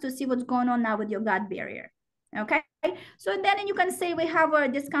we'll test to see what's going on now with your gut barrier. Okay, so then you can say we have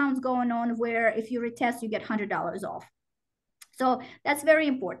discounts going on where if you retest, you get $100 off. So that's very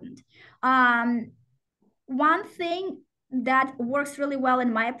important. One thing that works really well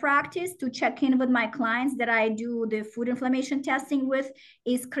in my practice to check in with my clients that I do the food inflammation testing with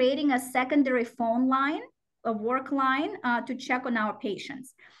is creating a secondary phone line, a work line to check on our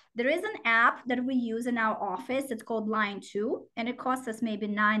patients. There is an app that we use in our office. It's called Line 2, and it costs us maybe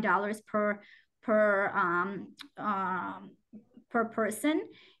 $9 per person.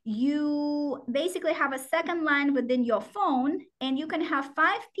 You basically have a second line within your phone, and you can have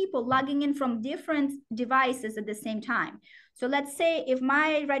 5 people logging in from different devices at the same time. So let's say if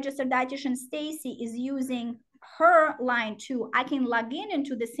my registered dietitian Stacy is using her Line 2, I can log in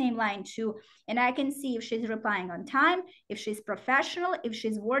into the same Line 2, and I can see if she's replying on time, if she's professional, if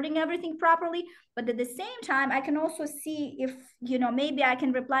she's wording everything properly. But at the same time, I can also see if, you know, maybe I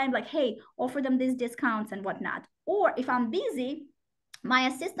can reply and like, hey, offer them these discounts and whatnot. Or if I'm busy, my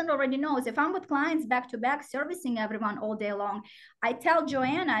assistant already knows if I'm with clients back to back servicing everyone all day long, I tell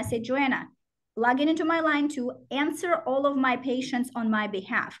Joanna, I say, Joanna, log in into my Line 2, answer all of my patients on my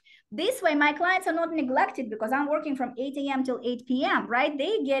behalf. This way, my clients are not neglected because I'm working from 8 a.m. till 8 p.m., right?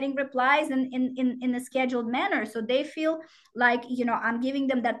 They're getting replies in a scheduled manner. So they feel like, you know, I'm giving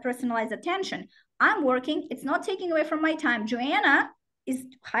them that personalized attention. I'm working. It's not taking away from my time. Joanna is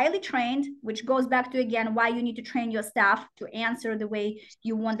highly trained, which goes back to, again, why you need to train your staff to answer the way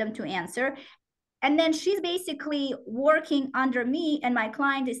you want them to answer. And then she's basically working under me, and my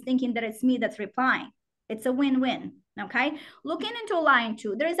client is thinking that it's me that's replying. It's a win-win, okay? Looking into Line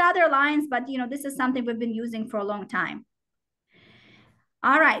 2. There's other lines, but you know, this is something we've been using for a long time.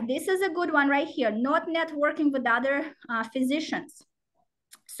 All right, this is a good one right here. Not networking with other physicians.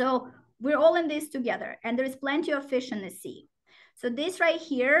 So we're all in this together, and there's plenty of fish in the sea. So this right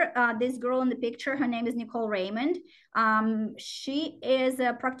here, this girl in the picture, her name is Nicole Raymond. She is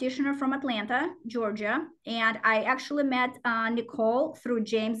a practitioner from Atlanta, Georgia. And I actually met Nicole through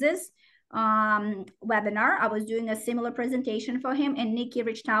James's webinar. I was doing a similar presentation for him, and Nikki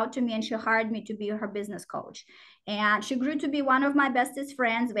reached out to me and she hired me to be her business coach. And she grew to be one of my bestest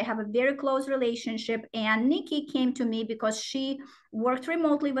friends. We have a very close relationship. And Nikki came to me because she worked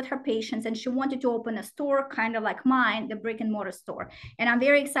remotely with her patients and she wanted to open a store, kind of like mine, the brick and mortar store. And I'm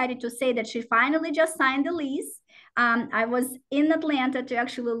very excited to say that she finally just signed the lease. I was in Atlanta to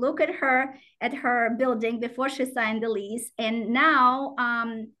actually look at her building before she signed the lease. And now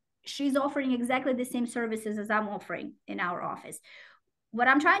she's offering exactly the same services as I'm offering in our office. What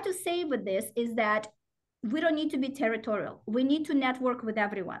I'm trying to say with this is that we don't need to be territorial. We need to network with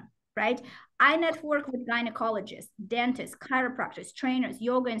everyone, right? I network with gynecologists, dentists, chiropractors, trainers,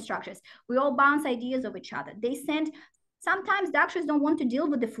 yoga instructors. We all bounce ideas of each other. Sometimes doctors don't want to deal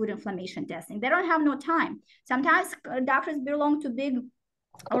with the food inflammation testing. They don't have no time. Sometimes doctors belong to big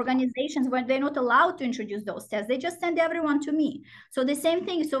organizations where they're not allowed to introduce those tests. They just send everyone to me. So the same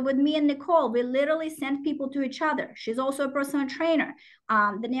thing. So with me and Nicole, we literally send people to each other. She's also a personal trainer.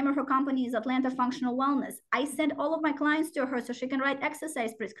 The name of her company is Atlanta Functional Wellness. I send all of my clients to her so she can write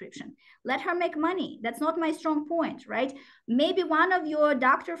exercise prescription. Let her make money. That's not my strong point, right? Maybe one of your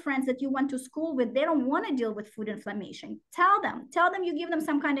doctor friends that you went to school with, they don't want to deal with food inflammation. Tell them you give them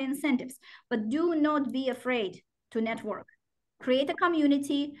some kind of incentives, but do not be afraid to network. Create a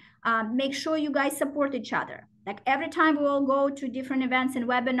community, make sure you guys support each other. Like every time we all go to different events and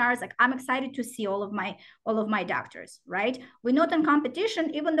webinars, like I'm excited to see all of my doctors, right? We're not in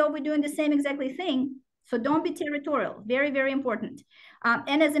competition, even though we're doing the same exactly thing. So don't be territorial, very, very important.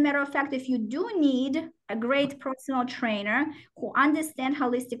 And as a matter of fact, if you do need a great personal trainer who understands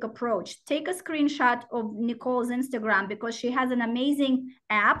holistic approach, take a screenshot of Nicole's Instagram, because she has an amazing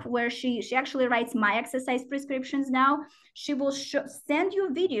app where she actually writes my exercise prescriptions now. She will send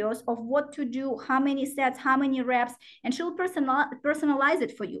you videos of what to do, how many sets, how many reps, and she'll personalize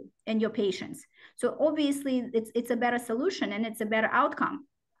it for you and your patients. So obviously it's a better solution and it's a better outcome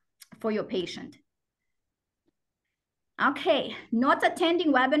for your patient. Okay, not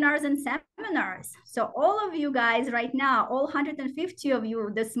attending webinars and seminars. So all of you guys right now, all 150 of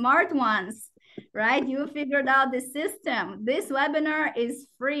you, the smart ones, right? You figured out the system. This webinar is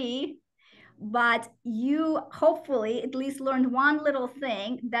free, but you hopefully at least learned one little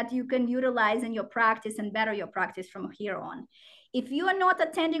thing that you can utilize in your practice and better your practice from here on. If you are not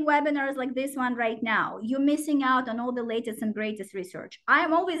attending webinars like this one right now, you're missing out on all the latest and greatest research. I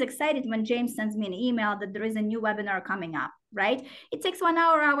am always excited when James sends me an email that there is a new webinar coming up, right? It takes 1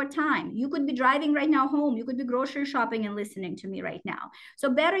 hour our time. You could be driving right now home. You could be grocery shopping and listening to me right now. So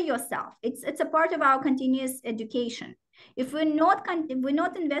better yourself. It's a part of our continuous education. If we're not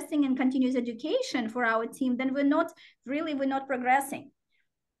investing in continuous education for our team, then we're not progressing.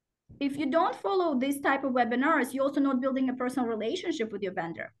 If you don't follow this type of webinars, you're also not building a personal relationship with your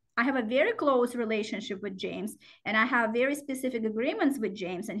vendor. I have a very close relationship with James, and I have very specific agreements with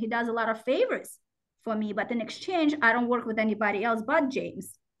James, and he does a lot of favors for me, but in exchange, I don't work with anybody else but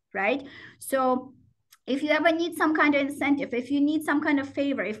James, right? So if you ever need some kind of incentive, if you need some kind of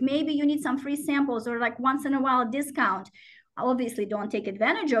favor, if maybe you need some free samples or like once in a while discount, obviously don't take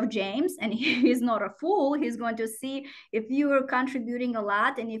advantage of James, and he's not a fool. He's going to see if you are contributing a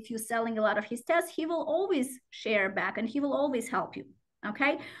lot and if you're selling a lot of his tests, he will always share back and he will always help you.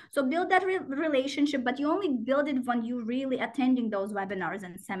 Okay, so build that relationship, but you only build it when you're really attending those webinars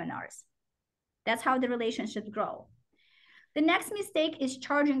and seminars. That's how the relationships grow. The next mistake is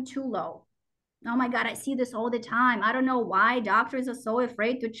charging too low. Oh my God, I see this all the time. I don't know why doctors are so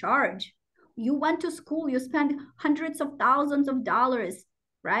afraid to charge. You went to school, you spent hundreds of thousands of dollars,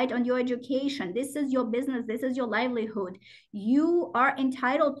 right, on your education. This is your business. This is your livelihood. You are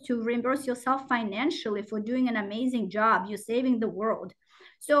entitled to reimburse yourself financially for doing an amazing job. You're saving the world.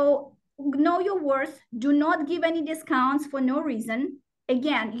 So know your worth. Do not give any discounts for no reason.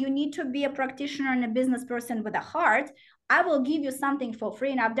 Again, you need to be a practitioner and a business person with a heart. I will give you something for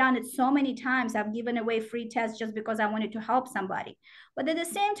free, and I've done it so many times. I've given away free tests just because I wanted to help somebody. But at the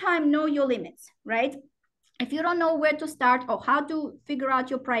same time, know your limits, right? If you don't know where to start or how to figure out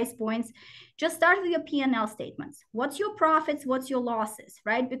your price points, just start with your P&L statements. What's your profits? What's your losses,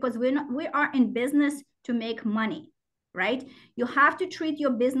 right? Because we are in business to make money, right? You have to treat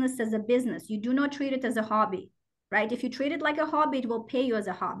your business as a business. You do not treat it as a hobby, right? If you treat it like a hobby, it will pay you as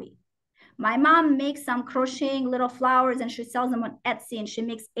a hobby. My mom makes some crocheting little flowers and she sells them on Etsy, and she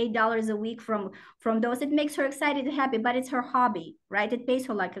makes $8 a week from those. It makes her excited and happy, but it's her hobby, right? It pays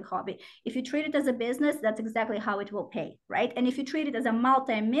her like a hobby. If you treat it as a business, that's exactly how it will pay, right? And if you treat it as a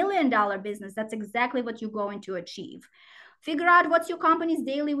multi-million-dollar business, that's exactly what you're going to achieve. Figure out what's your company's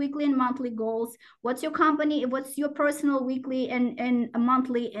daily, weekly, and monthly goals. What's your personal weekly and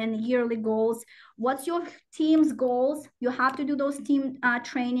monthly and yearly goals? What's your team's goals? You have to do those team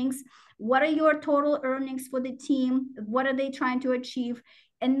trainings. What are your total earnings for the team? What are they trying to achieve?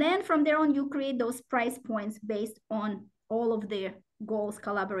 And then from there on, you create those price points based on all of their goals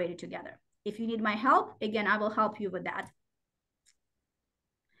collaborated together. If you need my help, again, I will help you with that.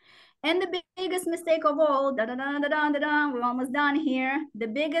 And the biggest mistake of all, we're almost done here. The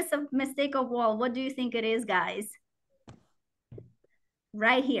biggest mistake of all, what do you think it is, guys?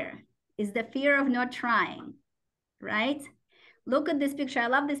 Right here is the fear of not trying, right? Look at this picture. I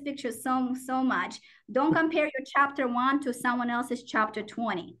love this picture so much. Don't compare your chapter 1 to someone else's chapter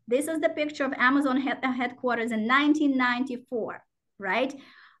 20. This is the picture of Amazon headquarters in 1994, right?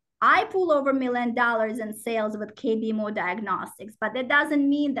 I pull over $1 million in sales with KBMO Diagnostics, but that doesn't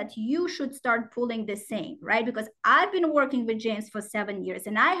mean that you should start pulling the same, right? Because I've been working with James for 7 years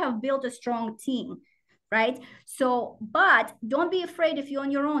and I have built a strong team, right? So, but don't be afraid if you're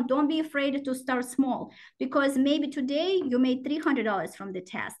on your own. Don't be afraid to start small, because maybe today you made $300 from the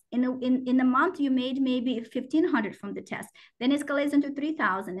test. In a month, you made maybe $1,500 from the test. Then it escalates into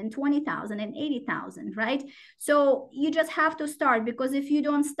 3,000 and 20,000 and 80,000, right? So you just have to start, because if you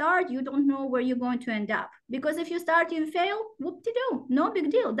don't start, you don't know where you're going to end up. Because if you start, you fail, whoop-de-doo, no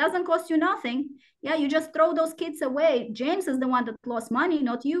big deal. Doesn't cost you nothing. Yeah, you just throw those kids away. James is the one that lost money,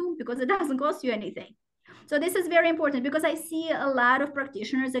 not you, because it doesn't cost you anything. So this is very important, because I see a lot of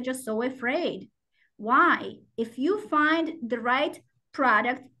practitioners are just so afraid. Why? If you find the right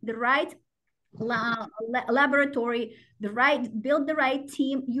product, the right laboratory, build the right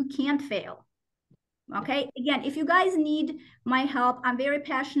team, you can't fail. Okay, again, if you guys need my help, I'm very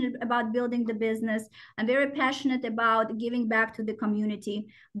passionate about building the business. I'm very passionate about giving back to the community.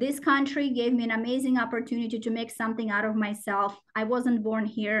 This country gave me an amazing opportunity to make something out of myself. I wasn't born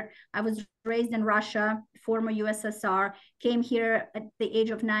here. I was raised in Russia, former USSR, came here at the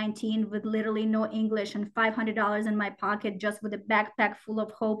age of 19 with literally no English and $500 in my pocket, just with a backpack full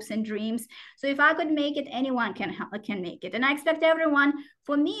of hopes and dreams. So if I could make it, anyone can make it. And I expect everyone.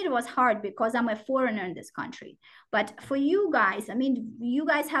 For me, it was hard because I'm a foreigner in this country. But for you guys, I mean, you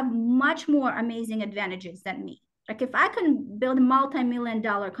guys have much more amazing advantages than me. Like if I can build a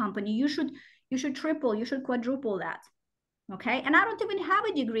multi-million-dollar company, you should triple, you should quadruple that. Okay. And I don't even have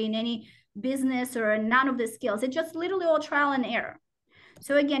a degree in any business or none of the skills. It's just literally all trial and error.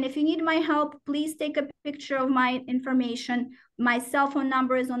 So again, if you need my help, please take a picture of my information. My cell phone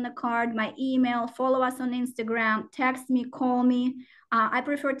number is on the card, my email, follow us on Instagram, text me, call me. I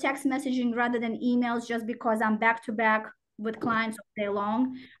prefer text messaging rather than emails, just because I'm back to back with clients all day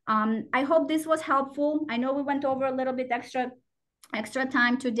long. I hope this was helpful. I know we went over a little bit extra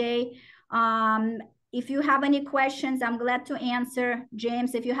time today. If you have any questions, I'm glad to answer.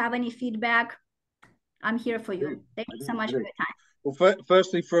 James, if you have any feedback, I'm here for you. Thank you so much for your time. Well,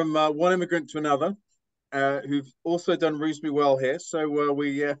 firstly, from one immigrant to another, who've also done reasonably well here. So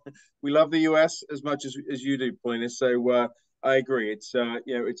we love the US as much as you do, Polina. So I agree. It's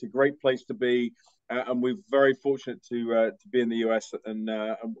it's a great place to be, and we're very fortunate to be in the US. And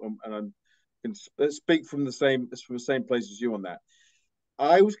I can speak from the same place as you on that.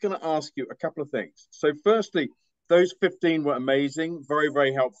 I was going to ask you a couple of things. So firstly, those 15 were amazing, very,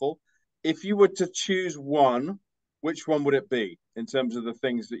 very helpful. If you were to choose one, which one would it be in terms of the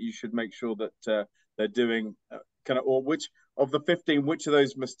things that you should make sure that they're doing or which of the 15, which of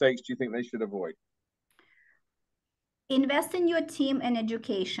those mistakes do you think they should avoid? Invest in your team and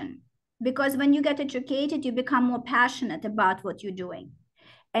education, because when you get educated, you become more passionate about what you're doing.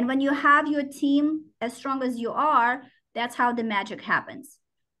 And when you have your team as strong as you are, that's how the magic happens.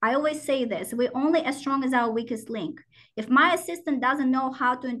 I always say this, we're only as strong as our weakest link. If my assistant doesn't know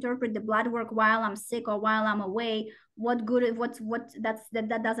how to interpret the blood work while I'm sick or while I'm away,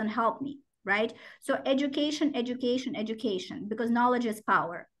 that doesn't help me, right? So education, because knowledge is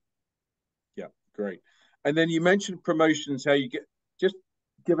power. Yeah, great. And then you mentioned promotions, how you just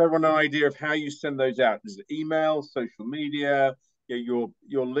give everyone an idea of how you send those out. Is it email, social media, your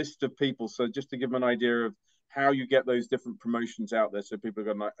list of people? So just to give them an idea of how you get those different promotions out there, so people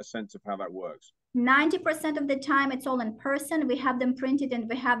have got a sense of how that works. 90% of the time it's all in person. We have them printed and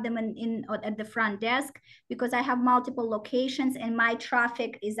we have them at the front desk, because I have multiple locations and my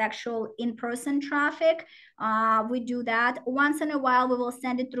traffic is actual in-person traffic. We do that. Once in a while, we will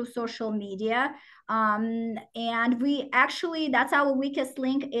send it through social media. And we actually, that's our weakest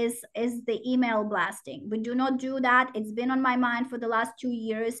link is the email blasting. We do not do that. It's been on my mind for the last 2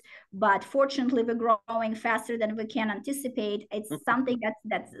 years, but fortunately we're growing faster than we can anticipate. It's something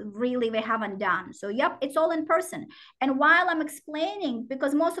that's really we haven't done. So yep, it's all in person. And while I'm explaining,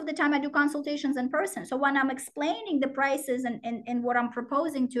 because most of the time I do consultations in person. So when I'm explaining the prices and what I'm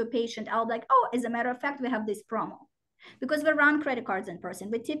proposing to a patient, I'll be like, oh, as a matter of fact, we have this promo. Because we run credit cards in person.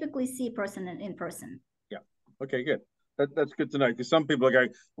 We typically see person in person. Yeah. Okay, good. That's good to know, because some people are going,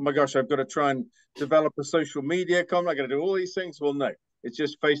 oh my gosh, I've got to try and develop a social media account. I'm going to do all these things. Well, no, it's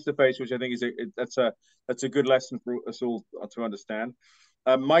just face to face, which I think is that's a good lesson for us all to understand.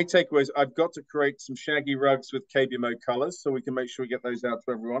 My takeaway is I've got to create some shaggy rugs with KBMO colors, so we can make sure we get those out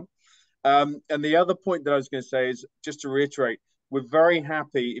to everyone. And the other point that I was going to say is, just to reiterate, we're very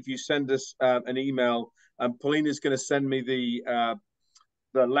happy if you send us an email. Polina's going to send me the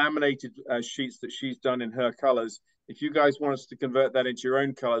laminated sheets that she's done in her colors. If you guys want us to convert that into your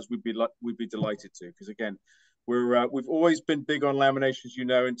own colors, we'd be delighted to, because again, We've always been big on laminations, you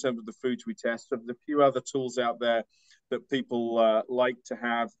know, in terms of the foods we test. So there's a few other tools out there that people like to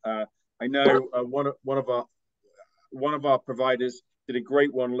have. I know one of our providers did a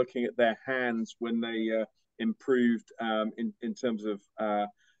great one looking at their hands when they improved in terms of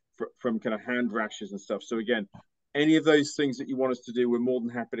from kind of hand rashes and stuff. So again, any of those things that you want us to do, we're more than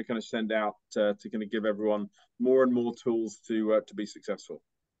happy to kind of send out to kind of give everyone more and more tools to be successful.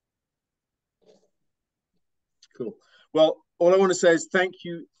 Cool. Well, all I want to say is thank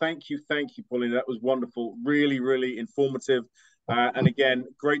you, Paulina. That was wonderful. Really, really informative. And again,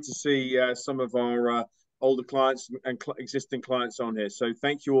 great to see some of our older clients and existing clients on here. So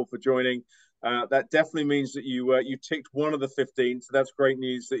thank you all for joining. That definitely means that you ticked one of the 15. So that's great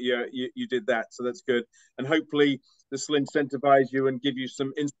news that you did that. So that's good. And hopefully this will incentivize you and give you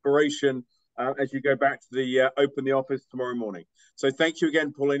some inspiration as you go back to the open the office tomorrow morning. So thank you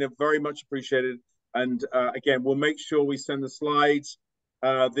again, Paulina. Very much appreciated. And again, we'll make sure we send the slides,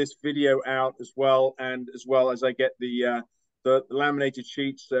 this video out as well. And as well as I get the laminated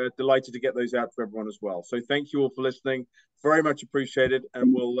sheets, delighted to get those out to everyone as well. So thank you all for listening. Very much appreciated.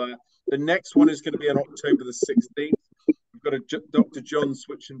 And we'll the next one is going to be on October the 16th. We've got Dr. John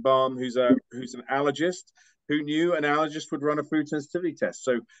Switchenbaum, who's an allergist. Who knew an allergist would run a food sensitivity test?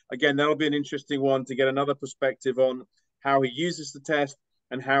 So again, that'll be an interesting one to get another perspective on how he uses the test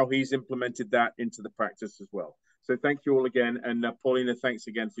and how he's implemented that into the practice as well. So thank you all again. And Paulina, thanks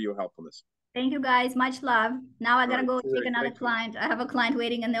again for your help on this. Thank you, guys. Much love. Now I gotta go take another client. I have a client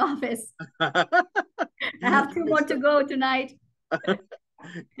waiting in the office. I have 2 more to go tonight.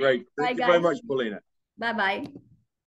 Great. Thank you very much, Paulina. Bye-bye.